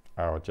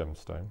our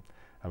gemstone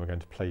and we're going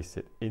to place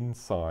it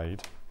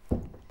inside.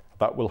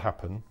 That will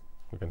happen.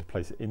 We're going to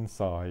place it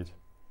inside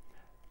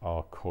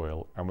our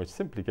coil, and we're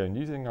simply going,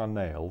 using our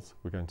nails,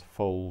 we're going to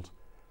fold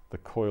the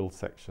coiled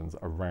sections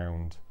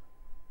around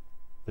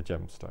the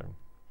gemstone.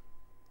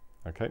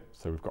 Okay,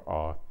 so we've got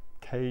our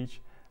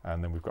cage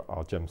and then we've got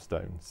our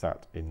gemstone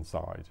sat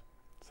inside.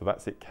 So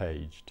that's it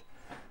caged.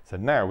 So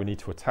now we need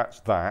to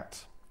attach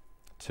that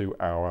to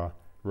our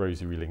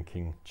rosary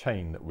linking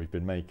chain that we've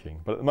been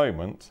making. But at the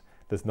moment,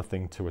 there's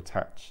nothing to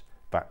attach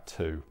that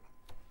to.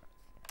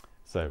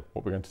 So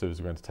what we're going to do is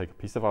we're going to take a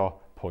piece of our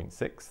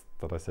 0.6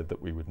 that I said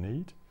that we would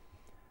need.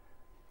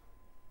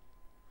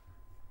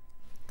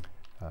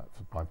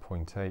 My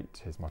 0.8,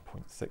 here's my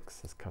 0.6,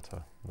 let's cut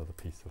another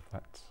piece of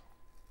that.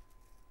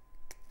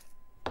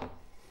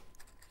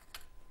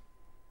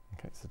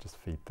 Okay, so just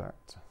feed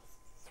that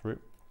through.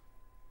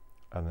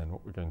 And then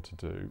what we're going to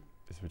do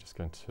is we're just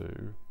going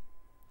to,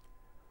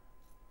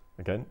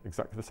 again,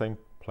 exactly the same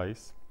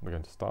place. We're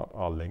going to start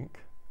our link.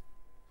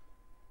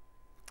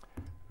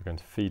 We're going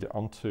to feed it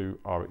onto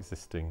our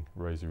existing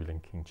rosary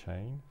linking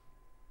chain.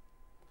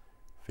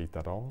 Feed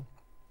that on.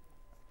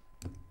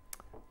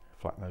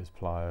 Flat nose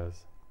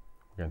pliers.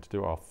 We're going to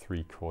do our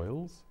 3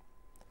 coils.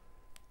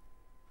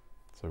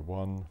 So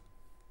 1,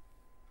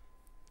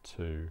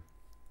 2,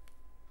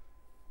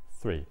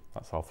 3.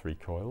 That's our 3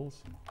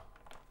 coils.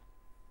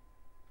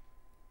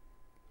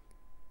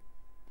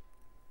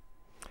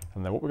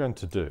 And then what we're going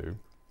to do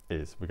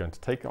is we're going to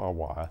take our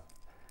wire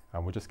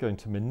and we're just going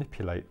to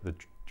manipulate the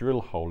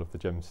drill hole of the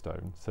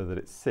gemstone so that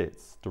it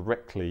sits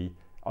directly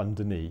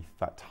underneath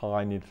that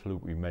tiny little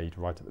loop we made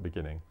right at the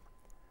beginning.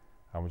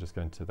 And we're just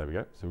going to, there we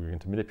go, so we're going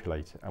to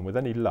manipulate it, and with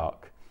any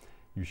luck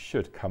you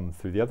should come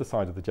through the other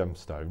side of the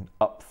gemstone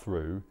up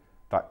through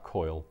that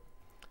coil.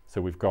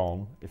 So we've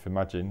gone, if you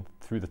imagine,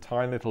 through the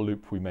tiny little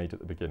loop we made at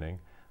the beginning,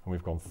 and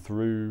we've gone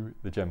through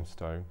the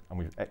gemstone and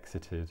we've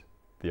exited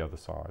the other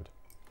side.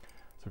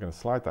 So we're going to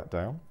slide that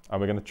down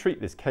and we're going to treat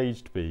this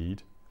caged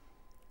bead,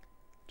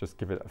 just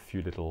give it a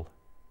few little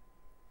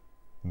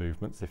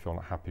movements if you're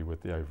not happy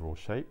with the overall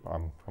shape.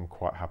 I'm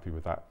quite happy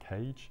with that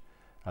cage.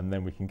 And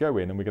then we can go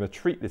in and we're going to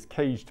treat this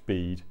caged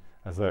bead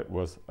as though it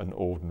was an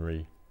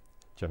ordinary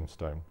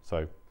gemstone.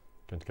 So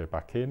going to go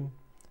back in,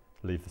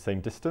 leave the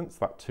same distance,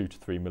 that 2 to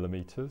 3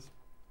 millimeters,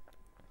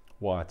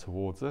 wire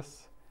towards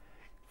us,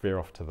 veer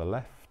off to the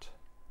left,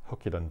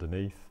 hook it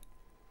underneath,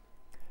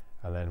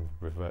 and then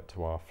revert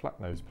to our flat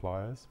nose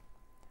pliers.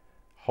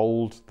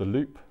 Hold the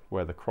loop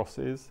where the cross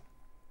is,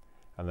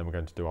 and then we're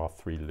going to do our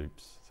 3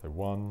 loops. So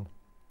 1,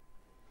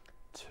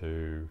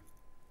 2,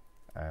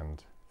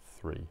 and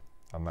 3.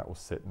 And that will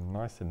sit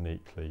nice and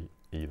neatly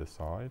either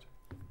side.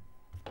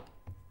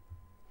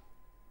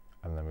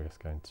 And then we're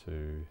just going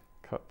to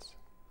cut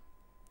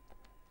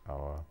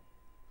our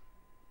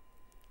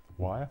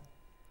wire.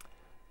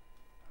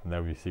 And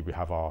there we see we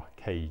have our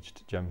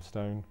caged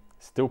gemstone,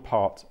 still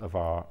part of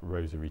our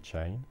rosary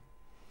chain.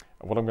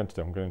 And what I'm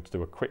going to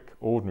do a quick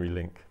ordinary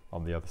link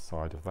on the other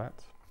side of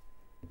that.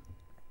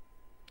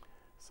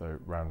 So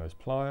round nose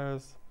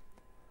pliers,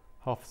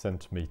 0.5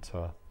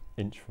 centimetre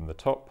inch from the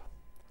top,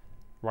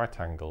 right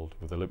angled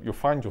with a loop. You'll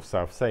find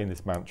yourself saying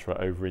this mantra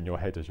over in your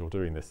head as you're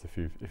doing this if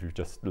you've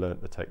just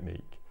learnt the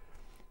technique.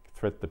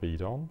 Thread the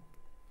bead on,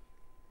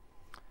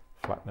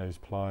 flat nose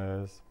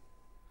pliers,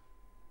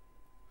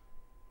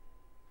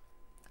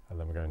 and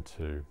then we're going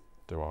to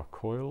do our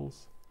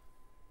coils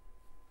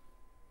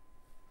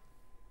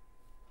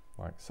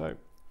like so.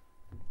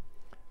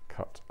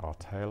 Cut our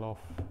tail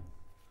off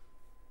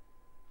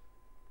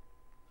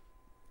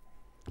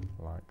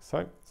like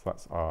so. So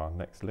that's our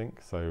next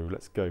link. So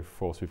let's go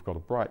for, so we've got a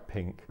bright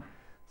pink,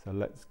 so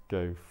let's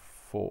go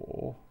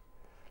for,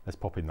 let's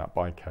pop in that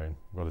bicone.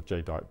 We've got a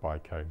jadeite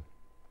bicone.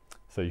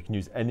 So you can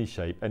use any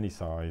shape, any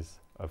size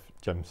of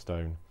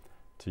gemstone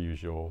to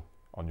use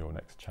on your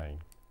next chain.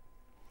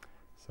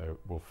 So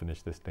we'll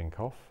finish this link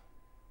off.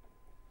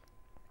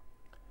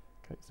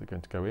 Okay, so we're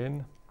going to go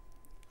in,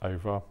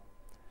 over,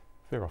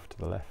 veer off to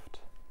the left,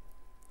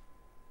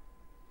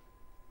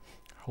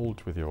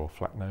 hold with your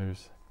flat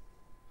nose,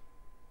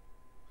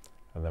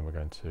 and then we're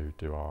going to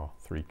do our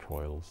 3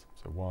 coils.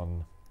 So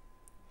 1,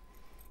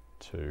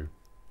 2,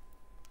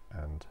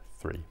 and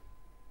 3.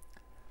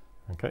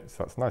 Okay, so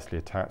that's nicely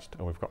attached,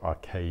 and we've got our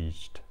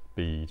caged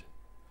bead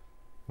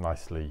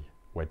nicely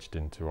wedged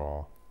into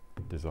our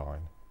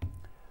design.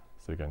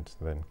 So we're going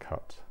to then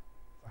cut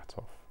that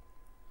off.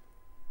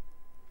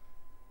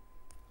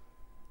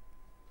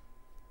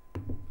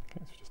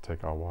 Okay, so just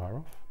take our wire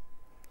off.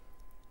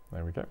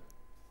 There we go.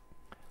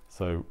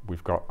 So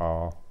we've got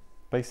our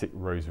basic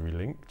rosary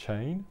link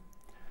chain,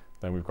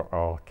 then we've got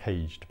our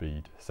caged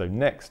bead. So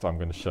next I'm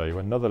going to show you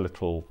another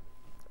little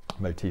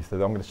motif. So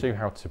I'm going to show you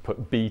how to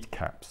put bead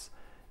caps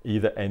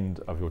either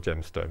end of your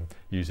gemstone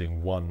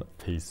using one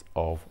piece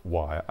of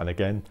wire, and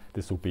again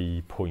this will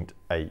be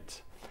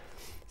 0.8.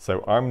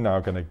 So I'm now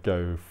going to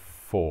go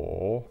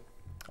for,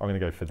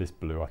 this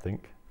blue. I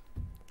think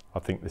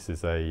this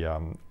is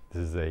a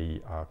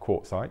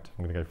quartzite. I'm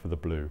going to go for the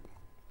blue.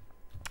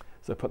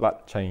 So put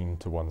that chain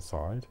to one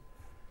side.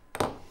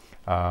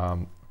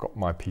 Got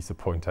my piece of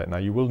 0.8. Now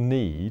you will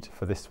need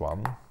for this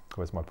one,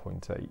 where's my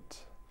 0.8?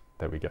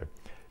 There we go.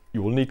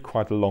 You will need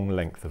quite a long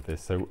length of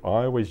this. So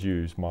I always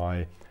use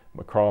my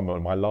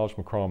macrame, my large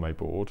macrame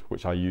board,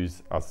 which I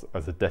use as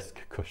a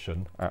desk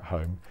cushion at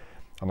home.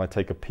 And I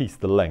take a piece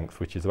the length,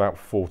 which is about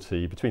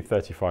between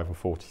 35 and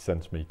 40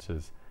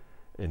 centimeters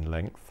in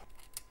length,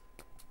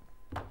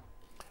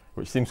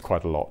 which seems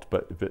quite a lot,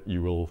 but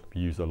you will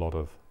use a lot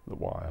of the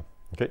wire.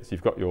 Okay, so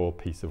you've got your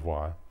piece of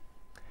wire.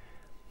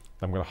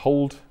 I'm going to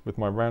hold with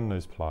my round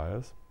nose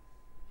pliers.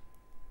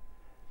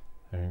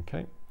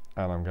 Okay,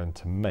 and I'm going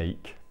to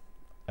make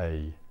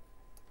a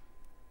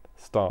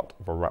start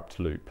of a wrapped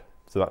loop.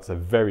 So that's a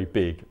very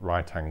big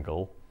right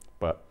angle,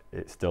 but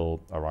it's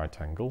still a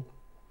right angle.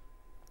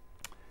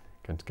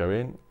 Going to go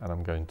in, and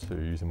I'm going to,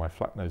 using my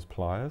flat nose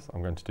pliers,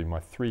 I'm going to do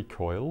my 3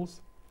 coils.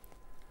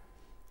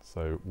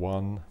 So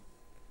 1,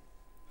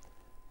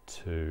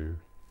 2,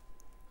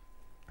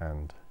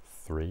 and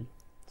 3.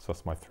 So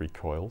that's my 3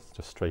 coils.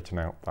 Just straighten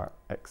out that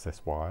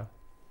excess wire.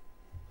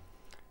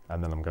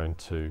 And then I'm going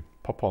to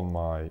pop on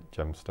my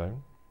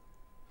gemstone,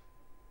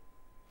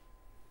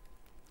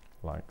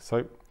 like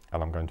so.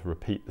 And I'm going to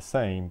repeat the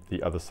same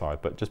the other side,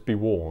 but just be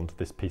warned,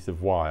 this piece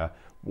of wire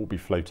will be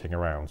floating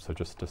around, so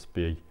just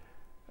be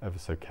ever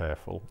so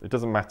careful. It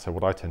doesn't matter.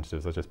 What I tend to do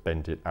is I just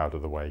bend it out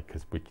of the way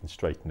because we can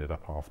straighten it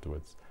up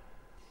afterwards.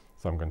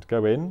 So I'm going to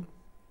go in,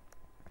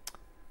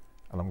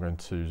 and I'm going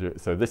to do it.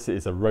 So this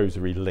is a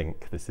rosary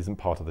link. This isn't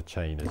part of the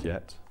chain as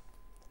yet.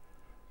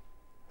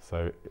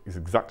 So it's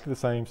exactly the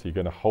same. So you're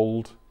going to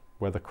hold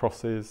where the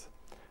cross is,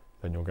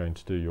 then you're going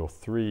to do your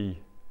 3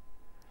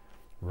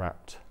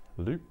 wrapped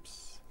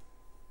loops.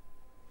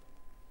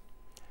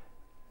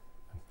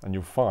 And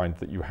you'll find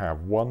that you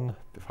have one,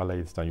 if I lay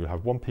this down, you'll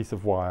have one piece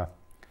of wire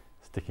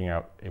sticking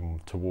out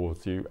in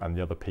towards you and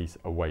the other piece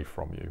away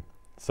from you.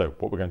 So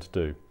what we're going to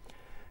do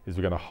is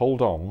we're going to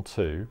hold on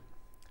to,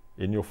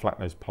 in your flat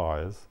nose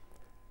pliers,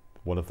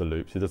 one of the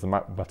loops. It doesn't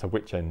matter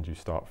which end you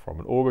start from,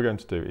 and all we're going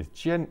to do is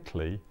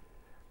gently,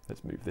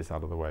 let's move this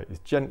out of the way, is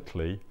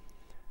gently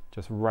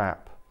just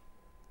wrap.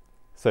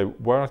 So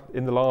where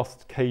in the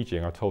last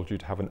caging I told you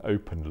to have an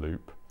open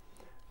loop,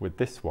 with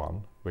this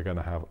one we're going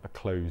to have a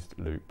closed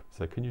loop.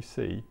 So can you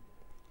see,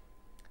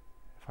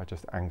 if I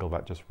just angle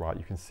that just right,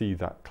 you can see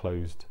that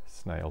closed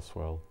snail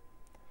swirl.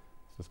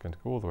 So it's going to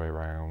go all the way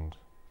around,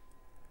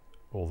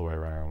 all the way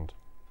around.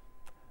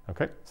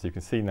 Okay, so you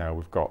can see now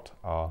we've got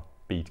our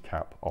bead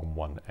cap on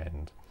one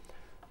end.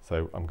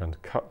 So I'm going to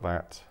cut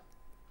that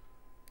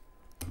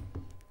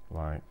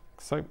like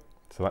so.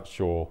 So that's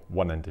your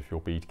one end of your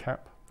bead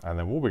cap. And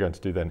then what we're going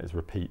to do then is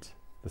repeat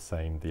the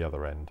same the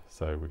other end.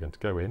 So we're going to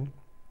go in,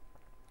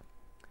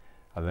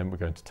 and then we're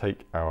going to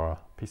take our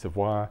piece of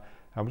wire,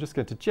 and we're just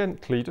going to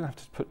gently, you don't have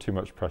to put too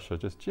much pressure,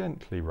 just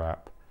gently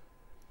wrap,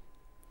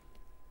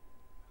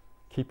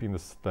 keeping the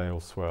snail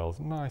swirls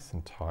nice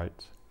and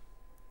tight,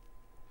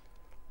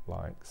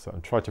 like so,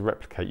 and try to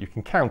replicate. You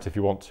can count if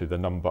you want to the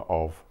number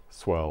of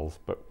swirls,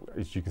 but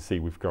as you can see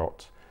we've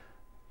got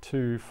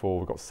 2, 4,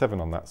 we've got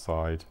 7 on that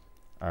side,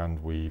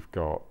 and we've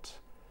got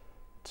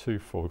 2,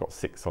 4, we've got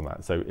 6 on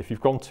that. So if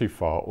you've gone too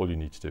far, all you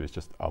need to do is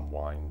just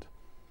unwind.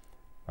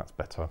 That's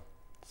better.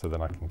 So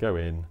then I can go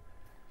in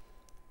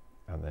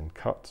and then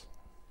cut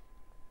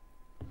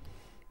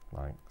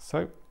like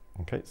so.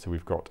 Okay, so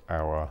we've got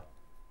our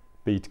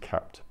bead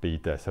capped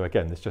bead there. So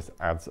again, this just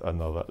adds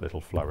another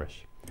little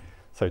flourish.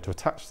 So to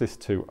attach this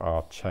to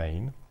our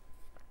chain,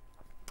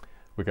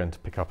 we're going to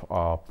pick up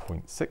our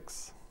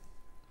 0.6.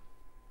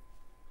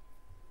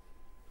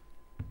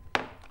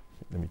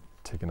 Let me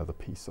take another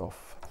piece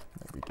off.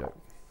 There we go.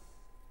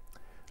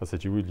 As I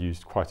said, you will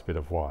use quite a bit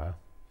of wire,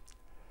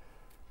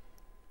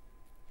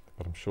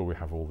 but I'm sure we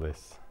have all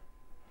this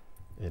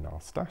in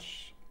our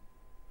stash.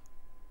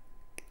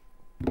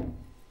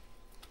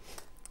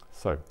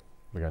 So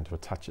we're going to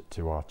attach it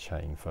to our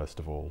chain first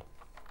of all.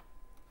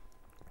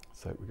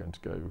 So we're going to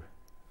go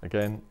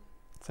again,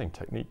 same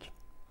technique.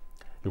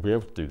 You'll be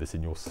able to do this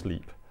in your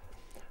sleep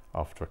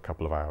after a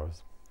couple of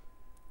hours.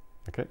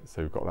 Okay,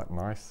 so we've got that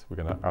nice. We're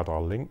going to add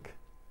our link.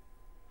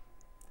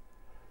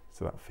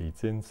 So that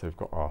feeds in. So we've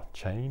got our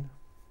chain.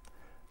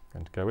 We're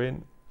going to go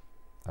in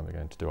and we're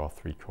going to do our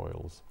 3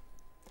 coils.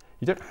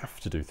 You don't have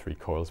to do 3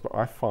 coils, but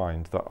I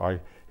find that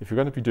if you're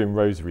going to be doing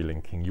rosary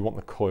linking, you want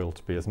the coil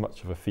to be as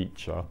much of a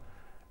feature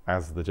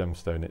as the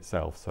gemstone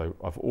itself. So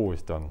I've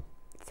always done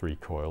 3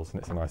 coils, and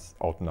it's a nice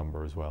odd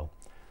number as well.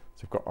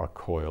 So we've got our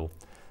coil.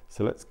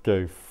 So let's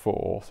go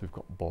for, so we've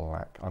got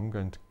black. I'm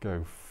going to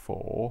go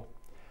for,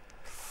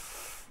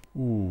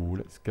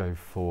 let's go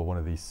for one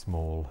of these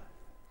small,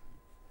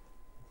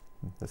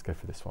 let's go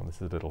for this one. This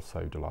is a little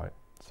sodalite.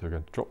 So we're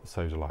going to drop the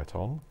sodalite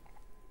on.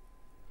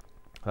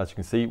 As you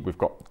can see, we've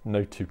got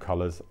no 2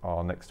 colours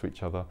are next to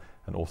each other,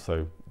 and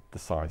also the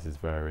sizes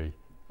vary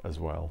as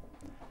well.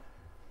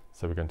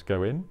 So we're going to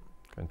go in,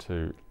 going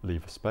to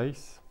leave a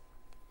space,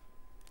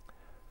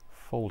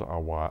 fold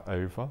our wire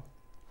over,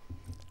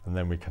 and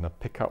then we can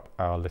pick up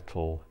our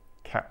little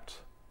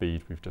capped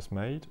bead we've just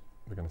made.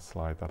 We're going to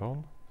slide that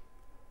on,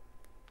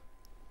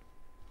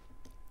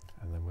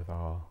 and then with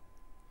our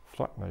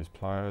flat nose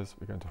pliers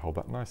we're going to hold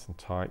that nice and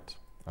tight,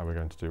 and we're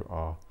going to do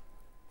our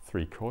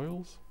 3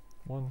 coils.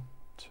 1,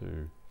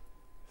 2,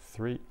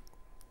 3.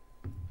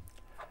 We're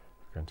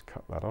going to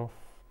cut that off.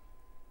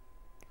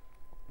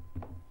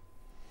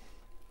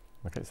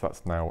 Okay, so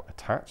that's now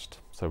attached.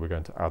 So we're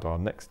going to add our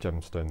next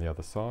gemstone the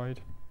other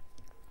side.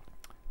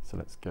 So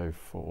let's go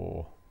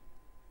for,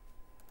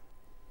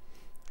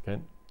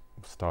 again,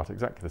 we'll start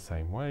exactly the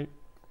same way.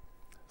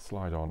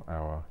 Slide on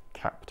our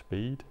capped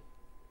bead.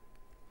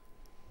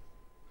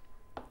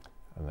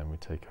 And then we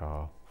take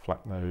our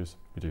flat nose,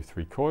 we do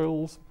 3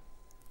 coils.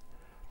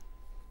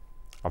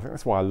 I think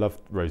that's why I love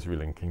rosary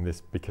linking this,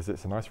 because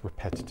it's a nice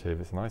repetitive,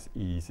 it's a nice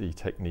easy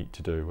technique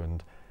to do,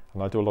 and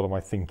I do a lot of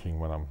my thinking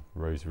when I'm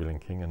rosary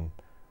linking and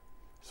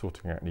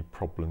sorting out any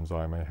problems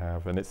I may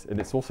have, and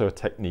it's also a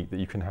technique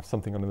that you can have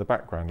something on in the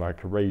background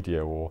like a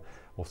radio or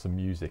some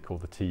music or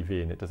the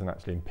TV, and it doesn't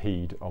actually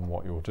impede on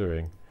what you're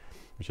doing,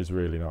 which is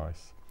really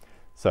nice.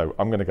 So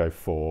I'm going to go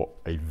for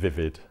a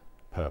vivid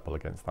purple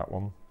against that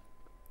one.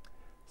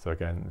 So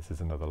again, this is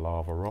another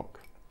lava rock.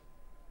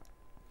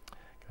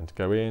 Going to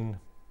go in,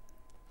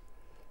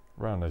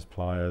 round those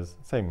pliers,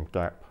 same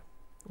gap,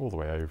 all the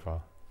way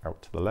over,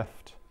 out to the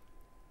left.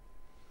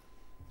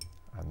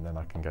 And then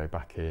I can go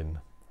back in,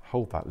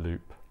 hold that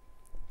loop,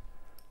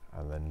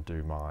 and then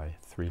do my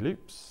 3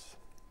 loops.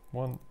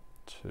 1,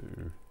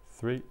 2,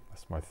 3,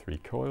 that's my 3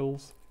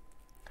 coils.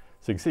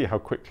 So you can see how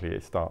quickly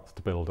it starts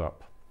to build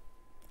up.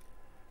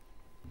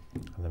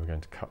 And then we're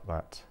going to cut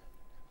that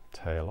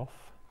tail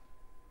off,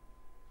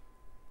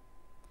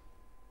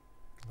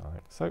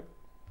 like so.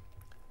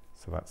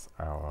 So that's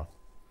our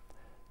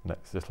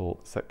next little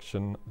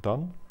section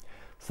done.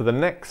 So the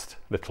next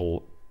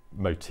little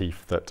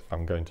motif that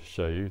I'm going to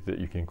show you that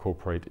you can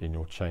incorporate in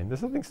your chain,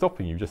 there's nothing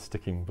stopping you just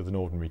sticking with an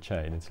ordinary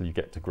chain until you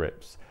get to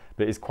grips,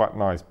 but it's quite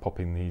nice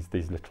popping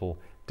these little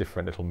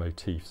different little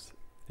motifs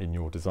in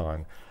your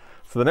design.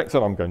 So the next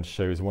one I'm going to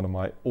show is one of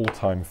my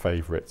all-time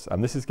favorites,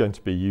 and this is going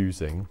to be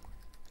using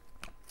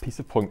a piece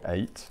of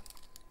 0.8,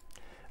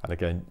 and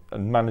again a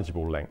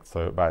manageable length,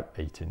 so about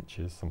 8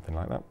 inches, something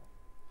like that.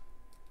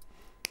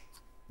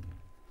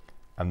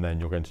 And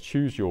then you're going to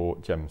choose your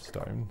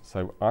gemstone.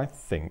 So I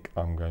think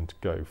I'm going to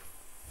go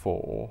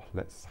for,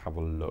 let's have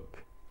a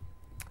look.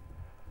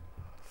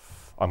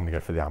 I'm going to go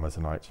for the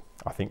Amazonite.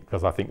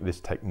 Because I think this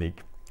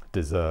technique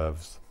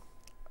deserves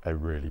a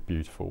really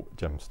beautiful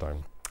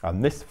gemstone.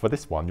 And for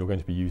this one, you're going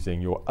to be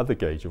using your other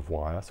gauge of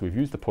wire. So we've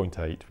used the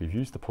 0.8, we've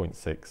used the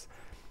 0.6,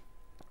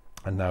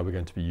 and now we're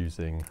going to be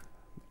using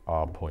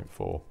our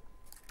 0.4.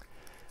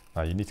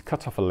 Now you need to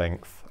cut off a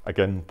length,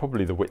 again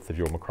probably the width of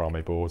your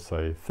macrame board,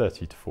 so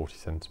 30 to 40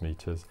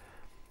 centimetres,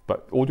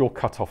 but all your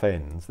cut off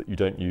ends that you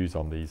don't use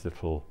on these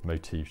little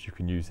motifs you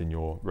can use in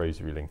your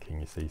rosary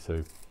linking, you see,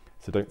 so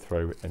don't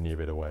throw any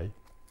of it away.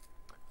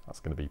 That's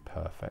going to be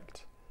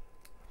perfect.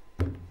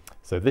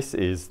 So this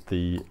is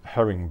the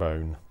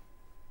herringbone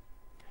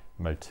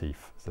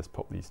motif, so let's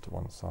pop these to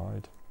one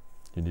side.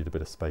 You need a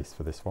bit of space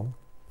for this one,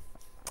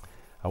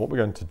 and what we're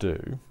going to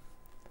do,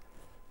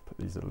 put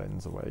these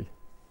lens away.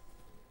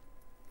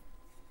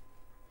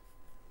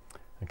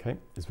 okay,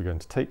 is we're going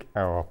to take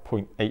our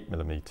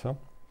 0.8mm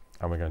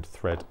and we're going to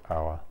thread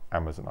our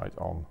Amazonite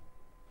on,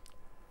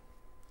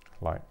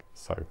 like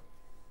so.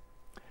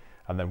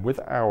 And then with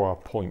our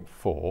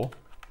 0.4,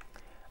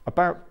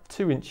 about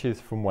 2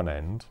 inches from one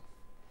end,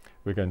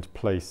 we're going to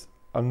place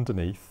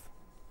underneath,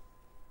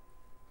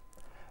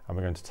 and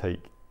we're going to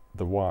take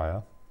the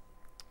wire,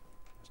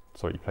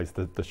 sorry, you place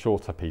the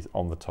shorter piece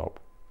on the top,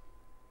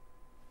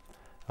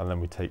 and then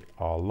we take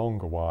our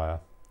longer wire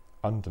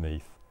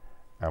underneath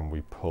and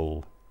we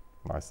pull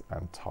nice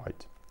and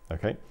tight.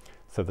 Okay,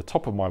 so the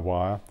top of my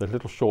wire, the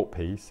little short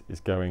piece, is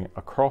going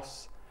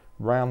across,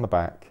 round the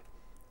back,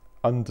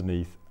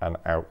 underneath and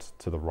out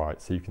to the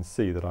right. So you can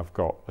see that I've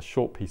got a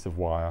short piece of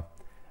wire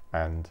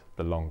and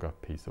the longer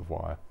piece of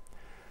wire.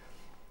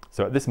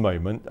 So at this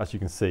moment, as you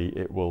can see,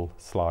 it will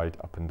slide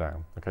up and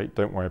down. Okay,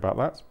 don't worry about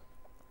that.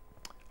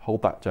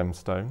 Hold that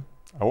gemstone.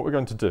 And what we're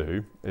going to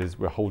do is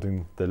we're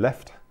holding the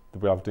left,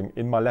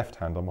 in my left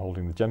hand, I'm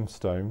holding the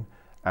gemstone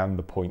and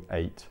the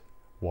 0.8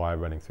 wire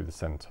running through the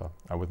center.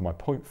 And with my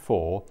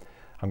 0.4,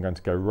 I'm going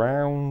to go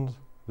round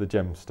the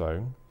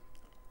gemstone,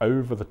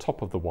 over the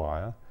top of the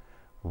wire,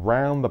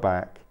 round the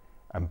back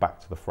and back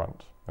to the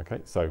front.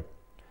 Okay, so I'm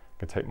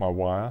going to take my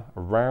wire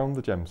around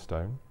the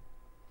gemstone,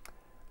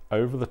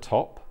 over the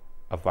top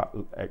of that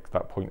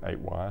 0.8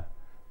 wire,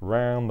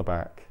 round the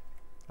back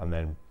and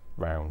then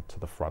round to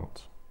the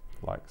front,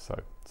 like so.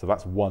 So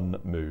that's one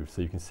move.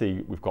 So you can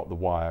see we've got the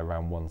wire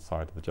around one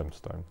side of the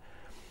gemstone.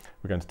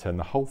 We're going to turn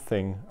the whole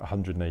thing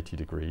 180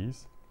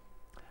 degrees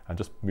and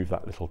just move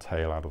that little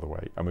tail out of the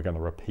way, and we're going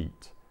to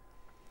repeat.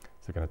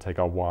 So we're going to take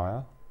our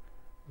wire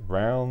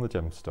round the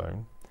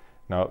gemstone.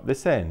 Now at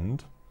this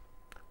end,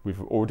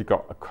 we've already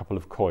got a couple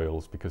of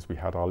coils because we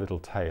had our little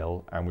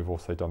tail and we've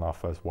also done our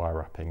first wire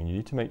wrapping, and you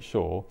need to make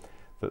sure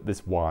that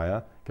this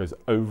wire goes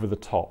over the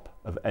top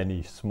of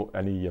any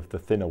of the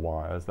thinner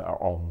wires that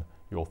are on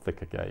your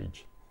thicker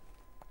gauge.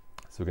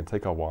 So we're going to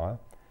take our wire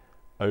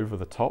over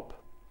the top,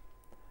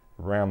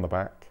 round the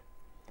back,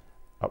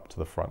 up to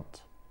the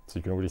front. So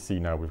you can already see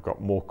now we've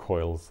got more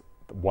coils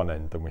at one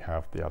end than we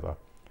have the other.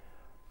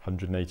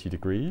 180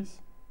 degrees.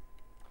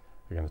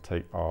 We're going to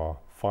take our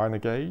finer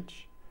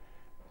gauge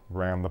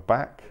round the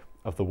back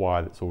of the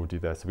wire that's already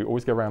there. So we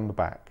always go round the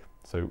back.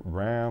 So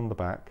round the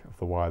back of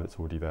the wire that's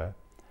already there,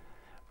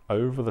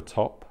 over the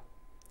top,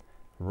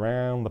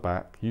 round the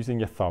back, using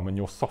your thumb, and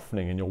you're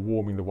softening and you're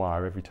warming the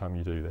wire every time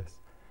you do this.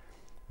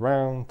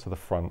 Round to the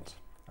front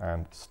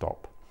and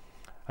stop.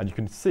 And you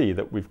can see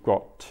that we've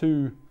got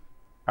 2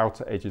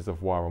 outer edges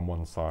of wire on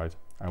one side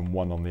and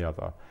 1 on the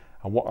other.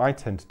 And what I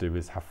tend to do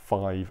is have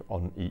 5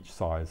 on each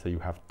side, so you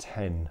have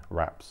 10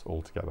 wraps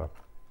altogether.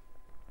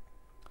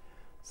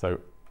 So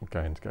I'm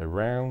going to go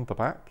round the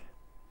back,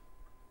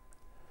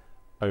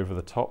 over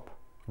the top,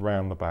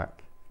 round the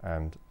back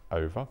and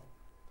over.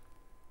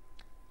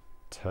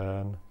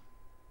 Turn,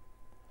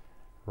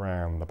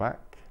 round the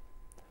back,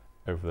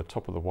 over the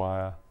top of the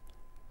wire,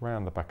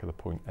 round the back of the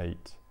 0.8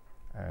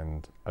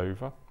 and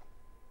over.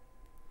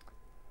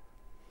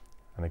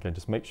 And again,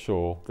 just make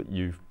sure that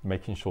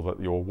making sure that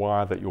your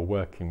wire that you're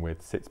working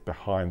with sits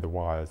behind the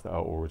wires that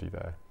are already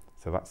there.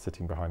 So that's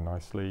sitting behind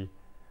nicely,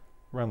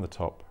 round the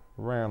top,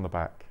 round the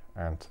back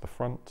and to the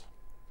front.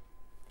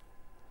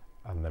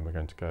 And then we're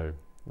going to go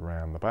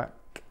round the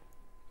back,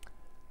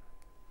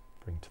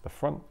 bring to the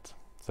front.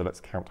 So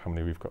let's count how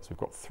many we've got. So we've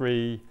got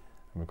 3 and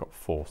we've got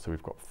 4. So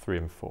we've got 3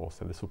 and 4.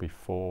 So this will be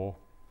 4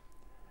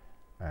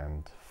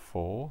 and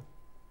 4.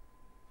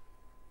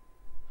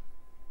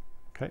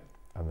 Okay,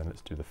 and then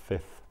let's do the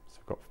 5th. So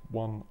we've got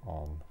 1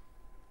 on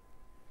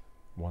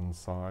one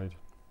side,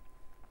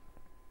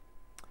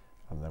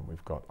 and then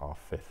we've got our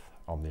 5th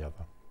on the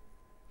other.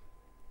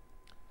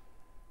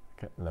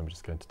 Okay, and then we're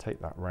just going to take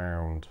that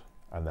round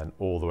and then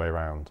all the way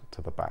around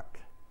to the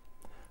back.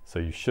 So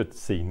you should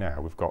see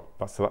now we've got,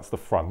 so that's the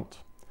front.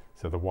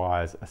 So the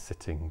wires are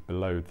sitting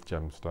below the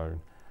gemstone,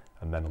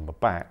 and then on the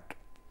back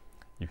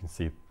you can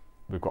see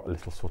we've got a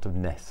little sort of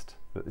nest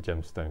that the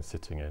gemstone's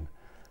sitting in.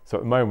 So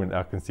at the moment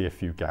I can see a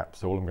few gaps,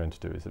 so all I'm going to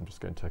do is I'm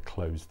just going to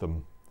close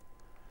them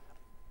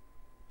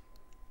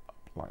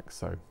like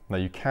so. Now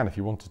you can, if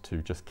you wanted to,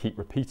 just keep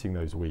repeating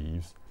those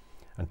weaves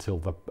until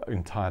the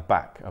entire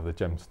back of the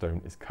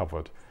gemstone is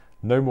covered.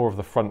 No more of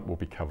the front will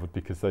be covered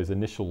because those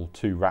initial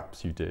 2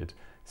 wraps you did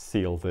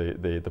seal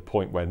the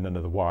point where none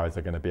of the wires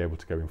are going to be able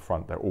to go in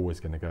front. They're always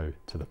going to go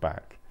to the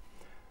back.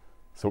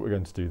 So what we're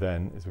going to do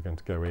then is we're going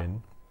to go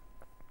in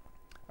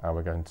and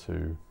we're going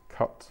to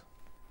cut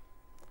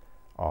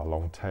our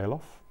long tail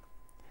off,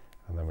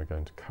 and then we're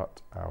going to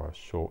cut our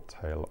short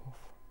tail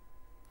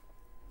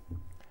off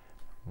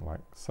like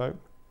so.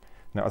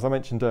 Now, as I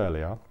mentioned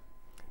earlier,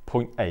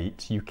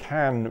 0.8, you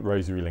can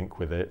rosary link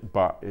with it,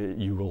 but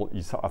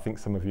I think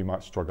some of you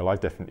might struggle. I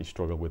definitely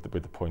struggle with the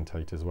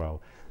 0.8 as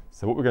well.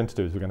 So what we're going to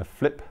do is we're going to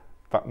flip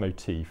that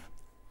motif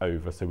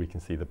over so we can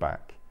see the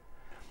back.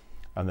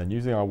 And then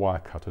using our wire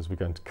cutters, we're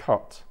going to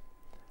cut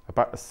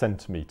about 1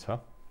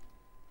 centimetre.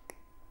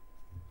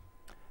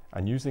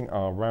 And using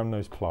our round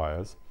nose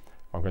pliers,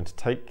 I'm going to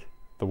take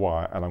the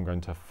wire and I'm going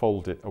to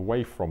fold it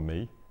away from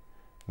me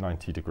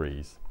 90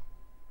 degrees.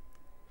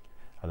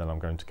 And then I'm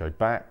going to go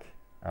back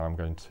and I'm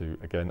going to,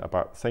 again,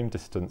 about the same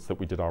distance that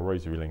we did our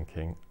rosary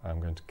linking, I'm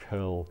going to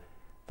curl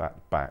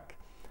that back.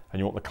 And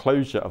you want the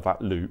closure of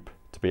that loop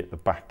to be at the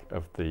back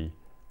of the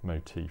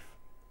motif.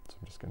 So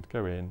I'm just going to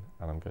go in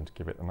and I'm going to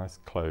give it a nice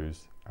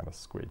close and a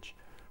squidge.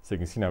 So you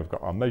can see now we've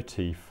got our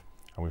motif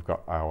and we've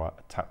got our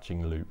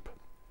attaching loop.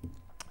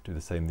 Do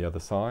the same the other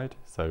side.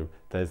 So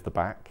there's the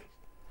back.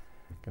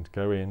 I'm going to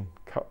go in,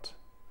 cut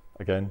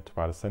again to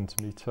about 1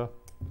 centimetre.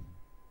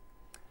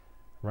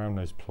 Around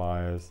those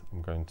pliers,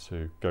 I'm going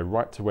to go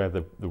right to where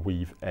the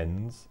weave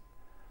ends,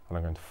 and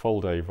I'm going to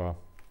fold over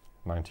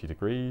 90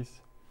 degrees,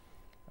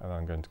 and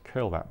I'm going to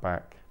curl that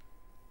back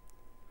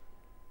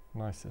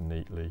nice and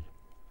neatly.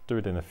 Do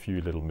it in a few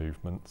little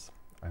movements,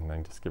 and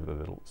then just give it a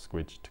little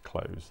squidge to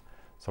close.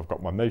 So I've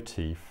got my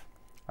motif,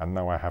 and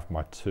now I have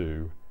my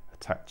 2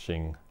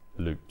 attaching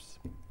loops.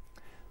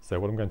 So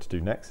what I'm going to do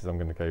next is I'm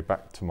going to go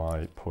back to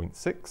my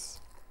 0.6,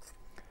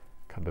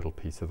 cut a little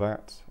piece of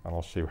that, and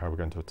I'll show you how we're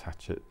going to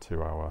attach it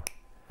to our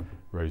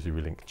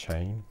rosary link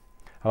chain.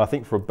 And I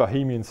think for a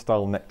bohemian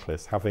style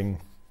necklace,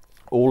 having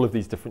all of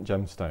these different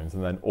gemstones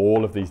and then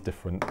all of these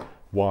different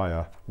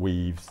wire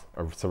weaves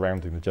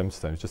surrounding the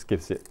gemstones just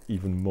gives it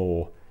even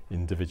more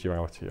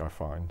individuality, I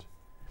find.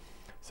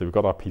 So we've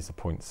got our piece of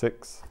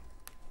 0.6.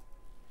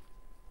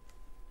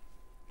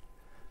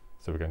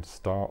 So we're going to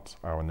start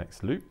our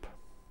next loop.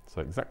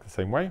 So exactly the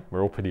same way.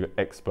 We're all pretty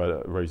expert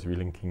at rosary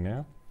linking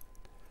now.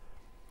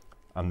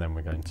 And then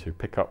we're going to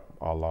pick up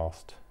our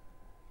last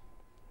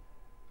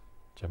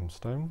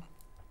gemstone.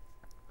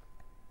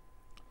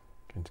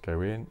 Going to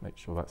go in, make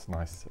sure that's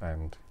nice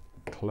and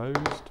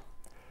closed.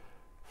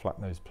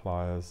 Flatten those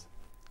pliers.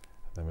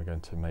 And then we're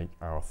going to make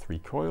our 3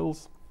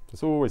 coils.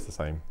 It's always the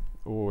same,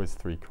 always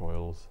 3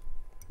 coils.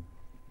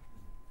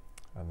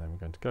 And then we're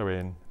going to go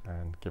in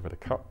and give it a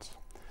cut.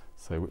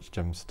 So which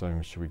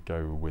gemstone should we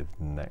go with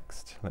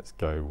next? Let's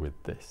go with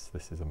this.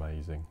 This is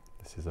amazing.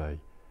 This is a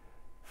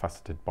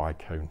faceted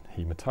bicone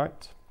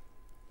hematite.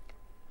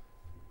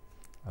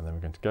 And then we're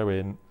going to go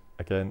in,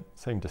 again,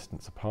 same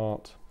distance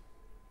apart.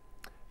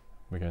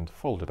 We're going to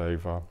fold it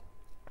over.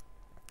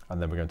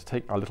 And then we're going to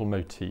take our little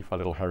motif, our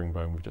little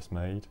herringbone we've just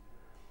made,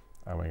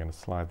 and we're going to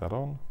slide that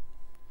on,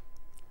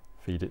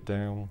 feed it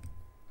down.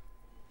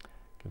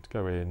 Going to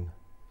go in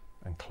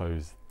and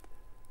close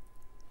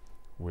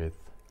with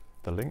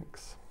the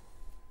links.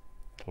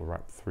 It'll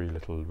wrap 3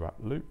 little wrap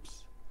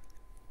loops,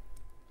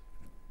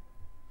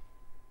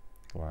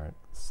 like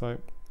so.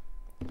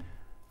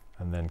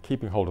 And then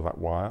keeping hold of that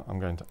wire, I'm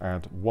going to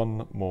add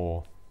 1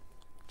 more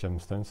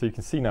gemstone. So you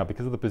can see now,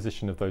 because of the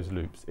position of those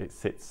loops, it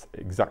sits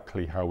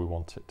exactly how we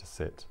want it to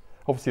sit.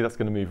 Obviously that's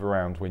going to move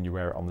around when you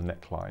wear it on the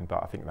neckline,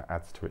 but I think that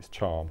adds to its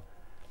charm.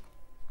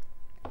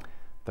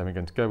 Then we're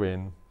going to go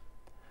in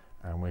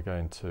and we're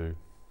going to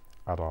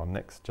add our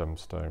next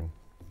gemstone.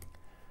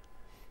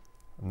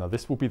 Now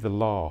this will be the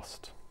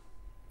last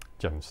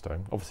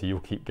gemstone. Obviously you'll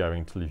keep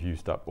going till you've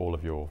used up all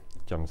of your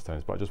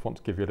gemstones, but I just want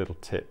to give you a little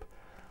tip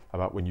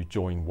about when you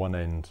join one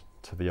end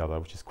to the other,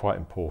 which is quite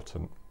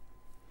important.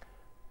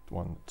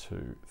 1,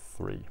 2,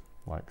 3,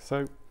 like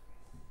so.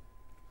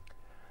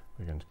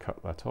 We're going to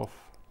cut that off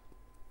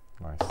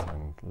nice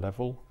and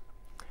level.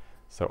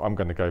 So I'm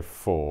going to go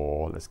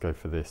for, let's go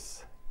for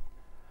this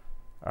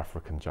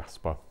African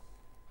jasper.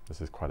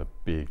 This is quite a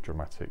big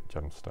dramatic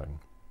gemstone.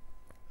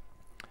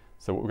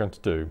 So what we're going to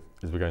do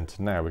is we're going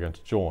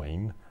to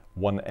join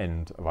one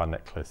end of our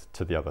necklace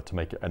to the other to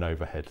make it an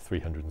overhead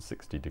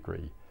 360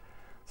 degree.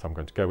 So I'm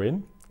going to go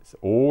in, it's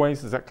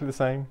always exactly the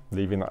same,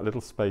 leaving that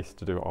little space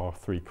to do our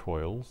 3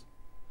 coils.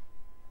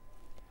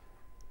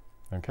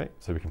 Okay,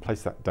 so we can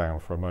place that down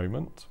for a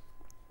moment.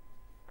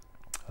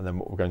 And then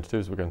what we're going to do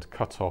is we're going to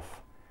cut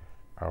off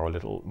our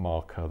little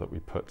marker that we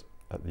put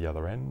at the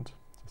other end.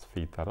 Just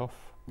feed that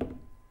off.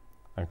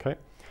 Okay,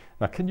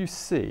 now can you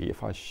see,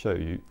 if I show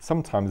you,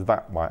 sometimes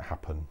that might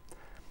happen,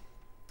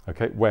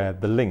 okay, where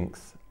the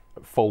links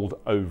fold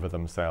over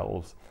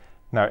themselves.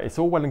 Now it's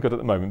all well and good at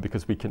the moment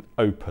because we can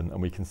open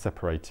and we can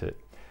separate it,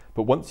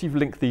 but once you've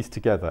linked these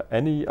together,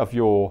 any of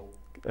your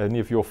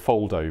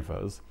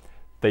foldovers,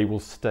 they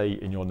will stay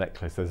in your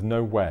necklace. There's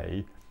no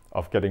way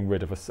of getting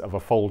rid of a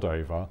fold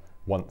over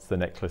once the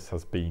necklace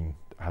has been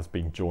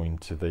joined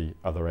to the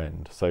other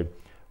end. So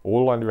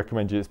all I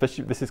recommend you,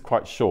 especially this is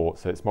quite short,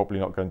 so it's probably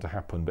not going to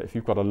happen, but if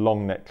you've got a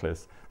long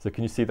necklace, so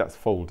can you see that's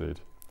folded?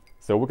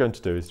 So all we're going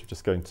to do is we're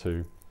just going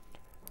to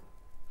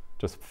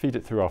just feed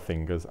it through our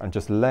fingers and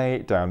just lay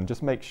it down and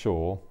just make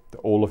sure that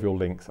all of your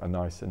links are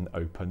nice and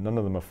open, none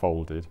of them are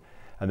folded,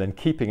 and then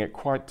keeping it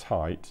quite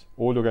tight,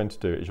 all you're going to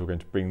do is you're going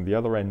to bring the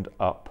other end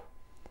up,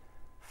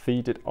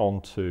 feed it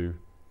onto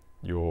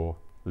your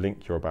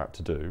link you're about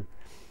to do.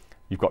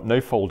 You've got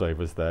no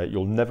foldovers there.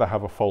 You'll never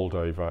have a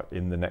foldover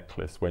in the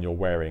necklace when you're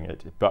wearing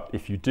it. But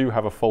if you do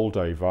have a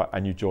foldover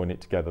and you join it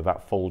together,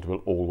 that fold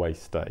will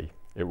always stay.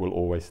 It will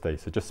always stay.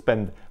 So just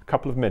spend a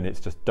couple of minutes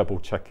just double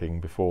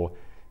checking before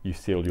you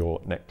seal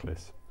your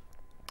necklace.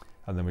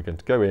 And then we're going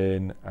to go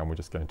in and we're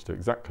just going to do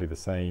exactly the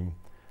same.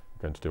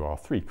 We're going to do our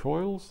 3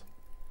 coils.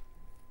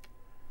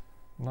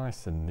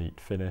 Nice and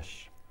neat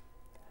finish.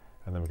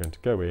 And then we're going to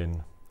go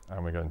in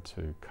and we're going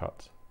to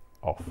cut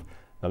off.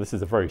 Now this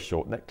is a very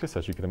short necklace,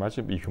 as you can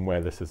imagine, but you can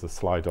wear this as a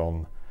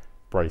slide-on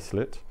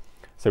bracelet.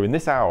 So in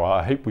this hour,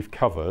 I hope we've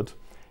covered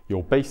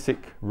your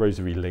basic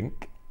rosary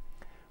link.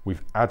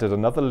 We've added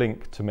another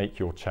link to make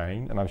your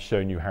chain, and I've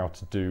shown you how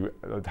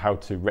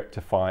to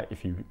rectify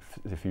if you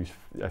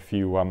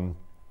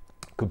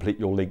complete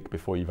your link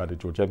before you've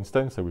added your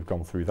gemstone. So we've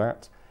gone through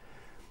that.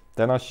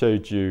 Then I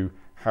showed you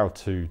how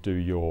to do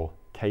your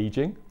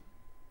caging.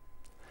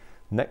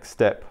 Next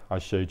step, I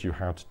showed you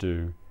how to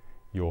do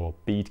your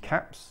bead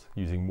caps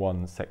using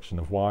one section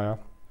of wire.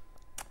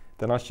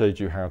 Then I showed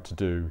you how to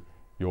do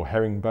your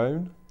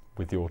herringbone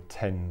with your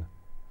 10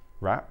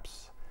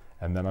 wraps,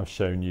 and then I've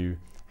shown you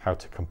how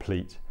to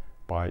complete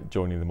by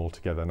joining them all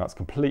together, and that's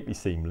completely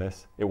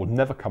seamless. It will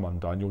never come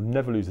undone. You'll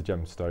never lose a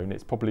gemstone.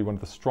 It's probably one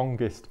of the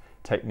strongest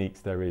techniques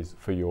there is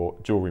for your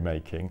jewellery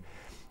making.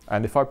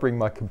 And if I bring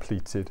my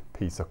completed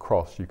piece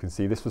across, you can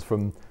see this was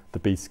from the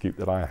bead scoop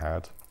that I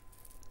had.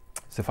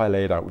 So if I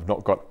lay it out, we've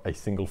not got a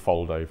single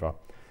fold over.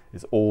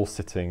 It's all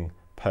sitting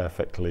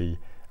perfectly.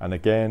 And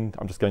again,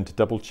 I'm just going to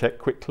double check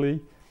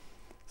quickly.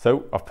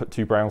 So I've put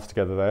 2 browns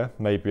together there.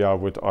 Maybe I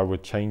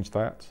would change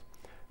that.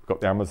 We've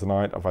got the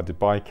Amazonite, I've added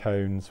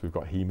bicones, we've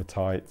got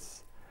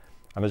hematites.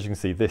 And as you can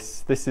see,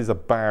 this is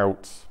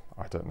about,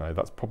 I don't know,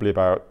 that's probably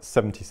about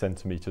 70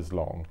 centimeters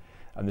long.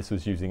 And this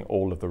was using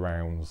all of the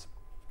rounds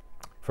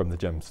from the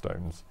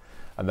gemstones.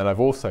 And then I've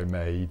also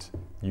made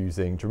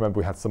using, do you remember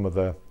we had some of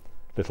the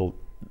little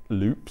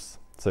loops?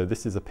 So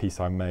this is a piece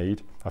I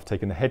made. I've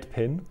taken a head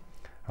pin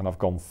and I've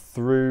gone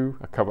through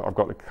I've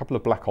got a couple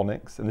of black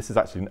onyx, and this is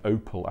actually an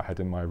opal I had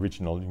in my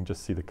original. You can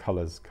just see the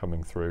colors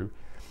coming through.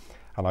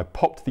 And I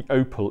popped the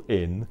opal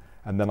in,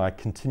 and then I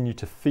continue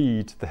to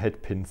feed the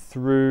head pin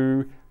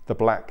through the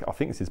black, I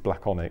think this is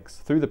black onyx,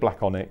 through the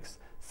black onyx,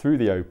 through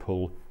the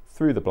opal,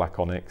 through the black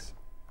onyx.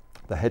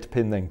 The head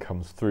pin then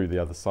comes through the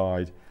other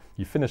side.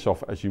 You finish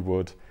off as you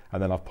would,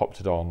 and then I've popped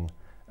it on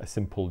a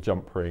simple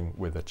jump ring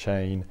with a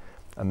chain.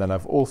 And then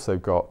I've also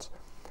got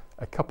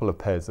a couple of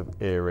pairs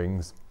of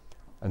earrings.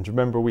 And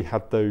remember we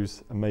had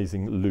those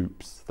amazing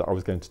loops that I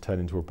was going to turn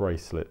into a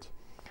bracelet.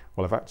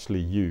 Well, I've actually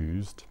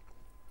used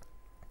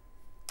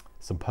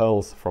some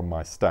pearls from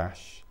my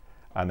stash,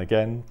 and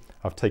again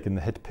I've taken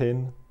the head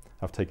pin,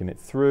 I've taken it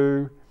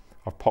through,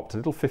 I've popped a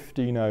little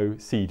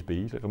 15-0 seed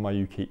bead, little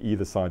Mayuki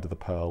either side of the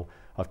pearl.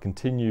 I've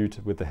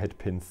continued with the head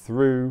pin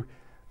through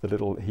the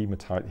little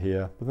hematite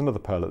here with another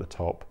pearl at the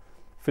top,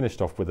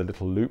 finished off with a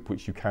little loop,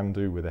 which you can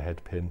do with a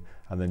head pin,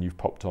 and then you've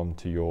popped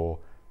onto your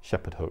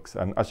shepherd hooks.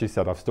 And as you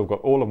said, I've still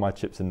got all of my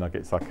chips and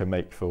nuggets I can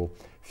make for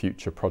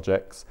future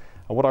projects.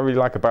 And what I really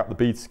like about the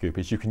bead scoop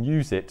is you can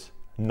use it,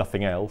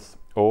 nothing else,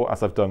 or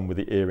as I've done with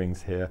the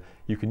earrings here,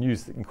 you can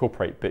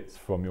incorporate bits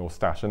from your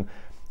stash. And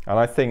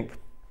I think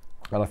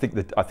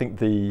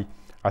the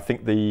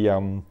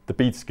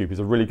bead scoop is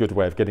a really good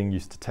way of getting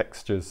used to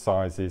textures,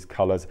 sizes,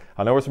 colours.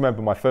 And I always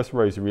remember my first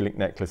rosary link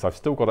necklace I've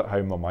still got at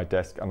home on my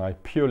desk, and I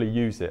purely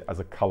use it as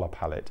a colour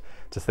palette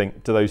to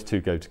think, do those two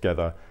go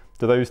together?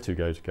 Do those two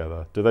go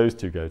together? Do those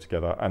two go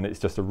together? And it's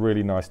just a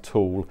really nice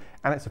tool,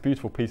 and it's a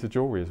beautiful piece of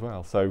jewellery as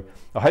well. So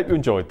I hope you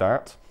enjoyed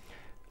that.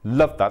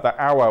 Loved that. That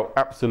hour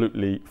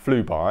absolutely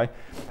flew by.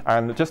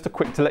 And just a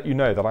quick to let you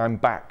know that I'm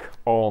back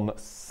on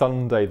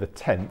Sunday the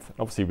 10th.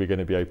 Obviously we're going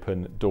to be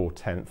open door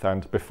 10th,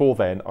 and before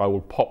then I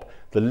will pop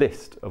the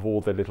list of all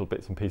the little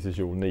bits and pieces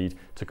you'll need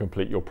to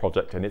complete your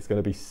project, and it's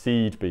going to be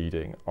seed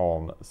beading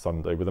on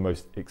Sunday with the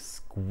most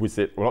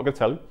exquisite, I'm not going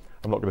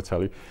to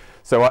tell you.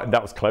 So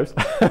that was close.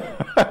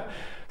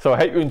 So I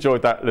hope you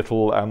enjoyed that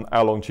little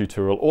hour-long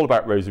tutorial all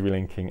about rosary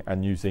linking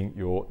and using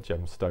your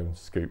gemstone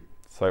scoop.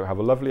 So have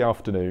a lovely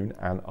afternoon,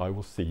 and I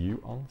will see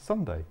you on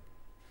Sunday.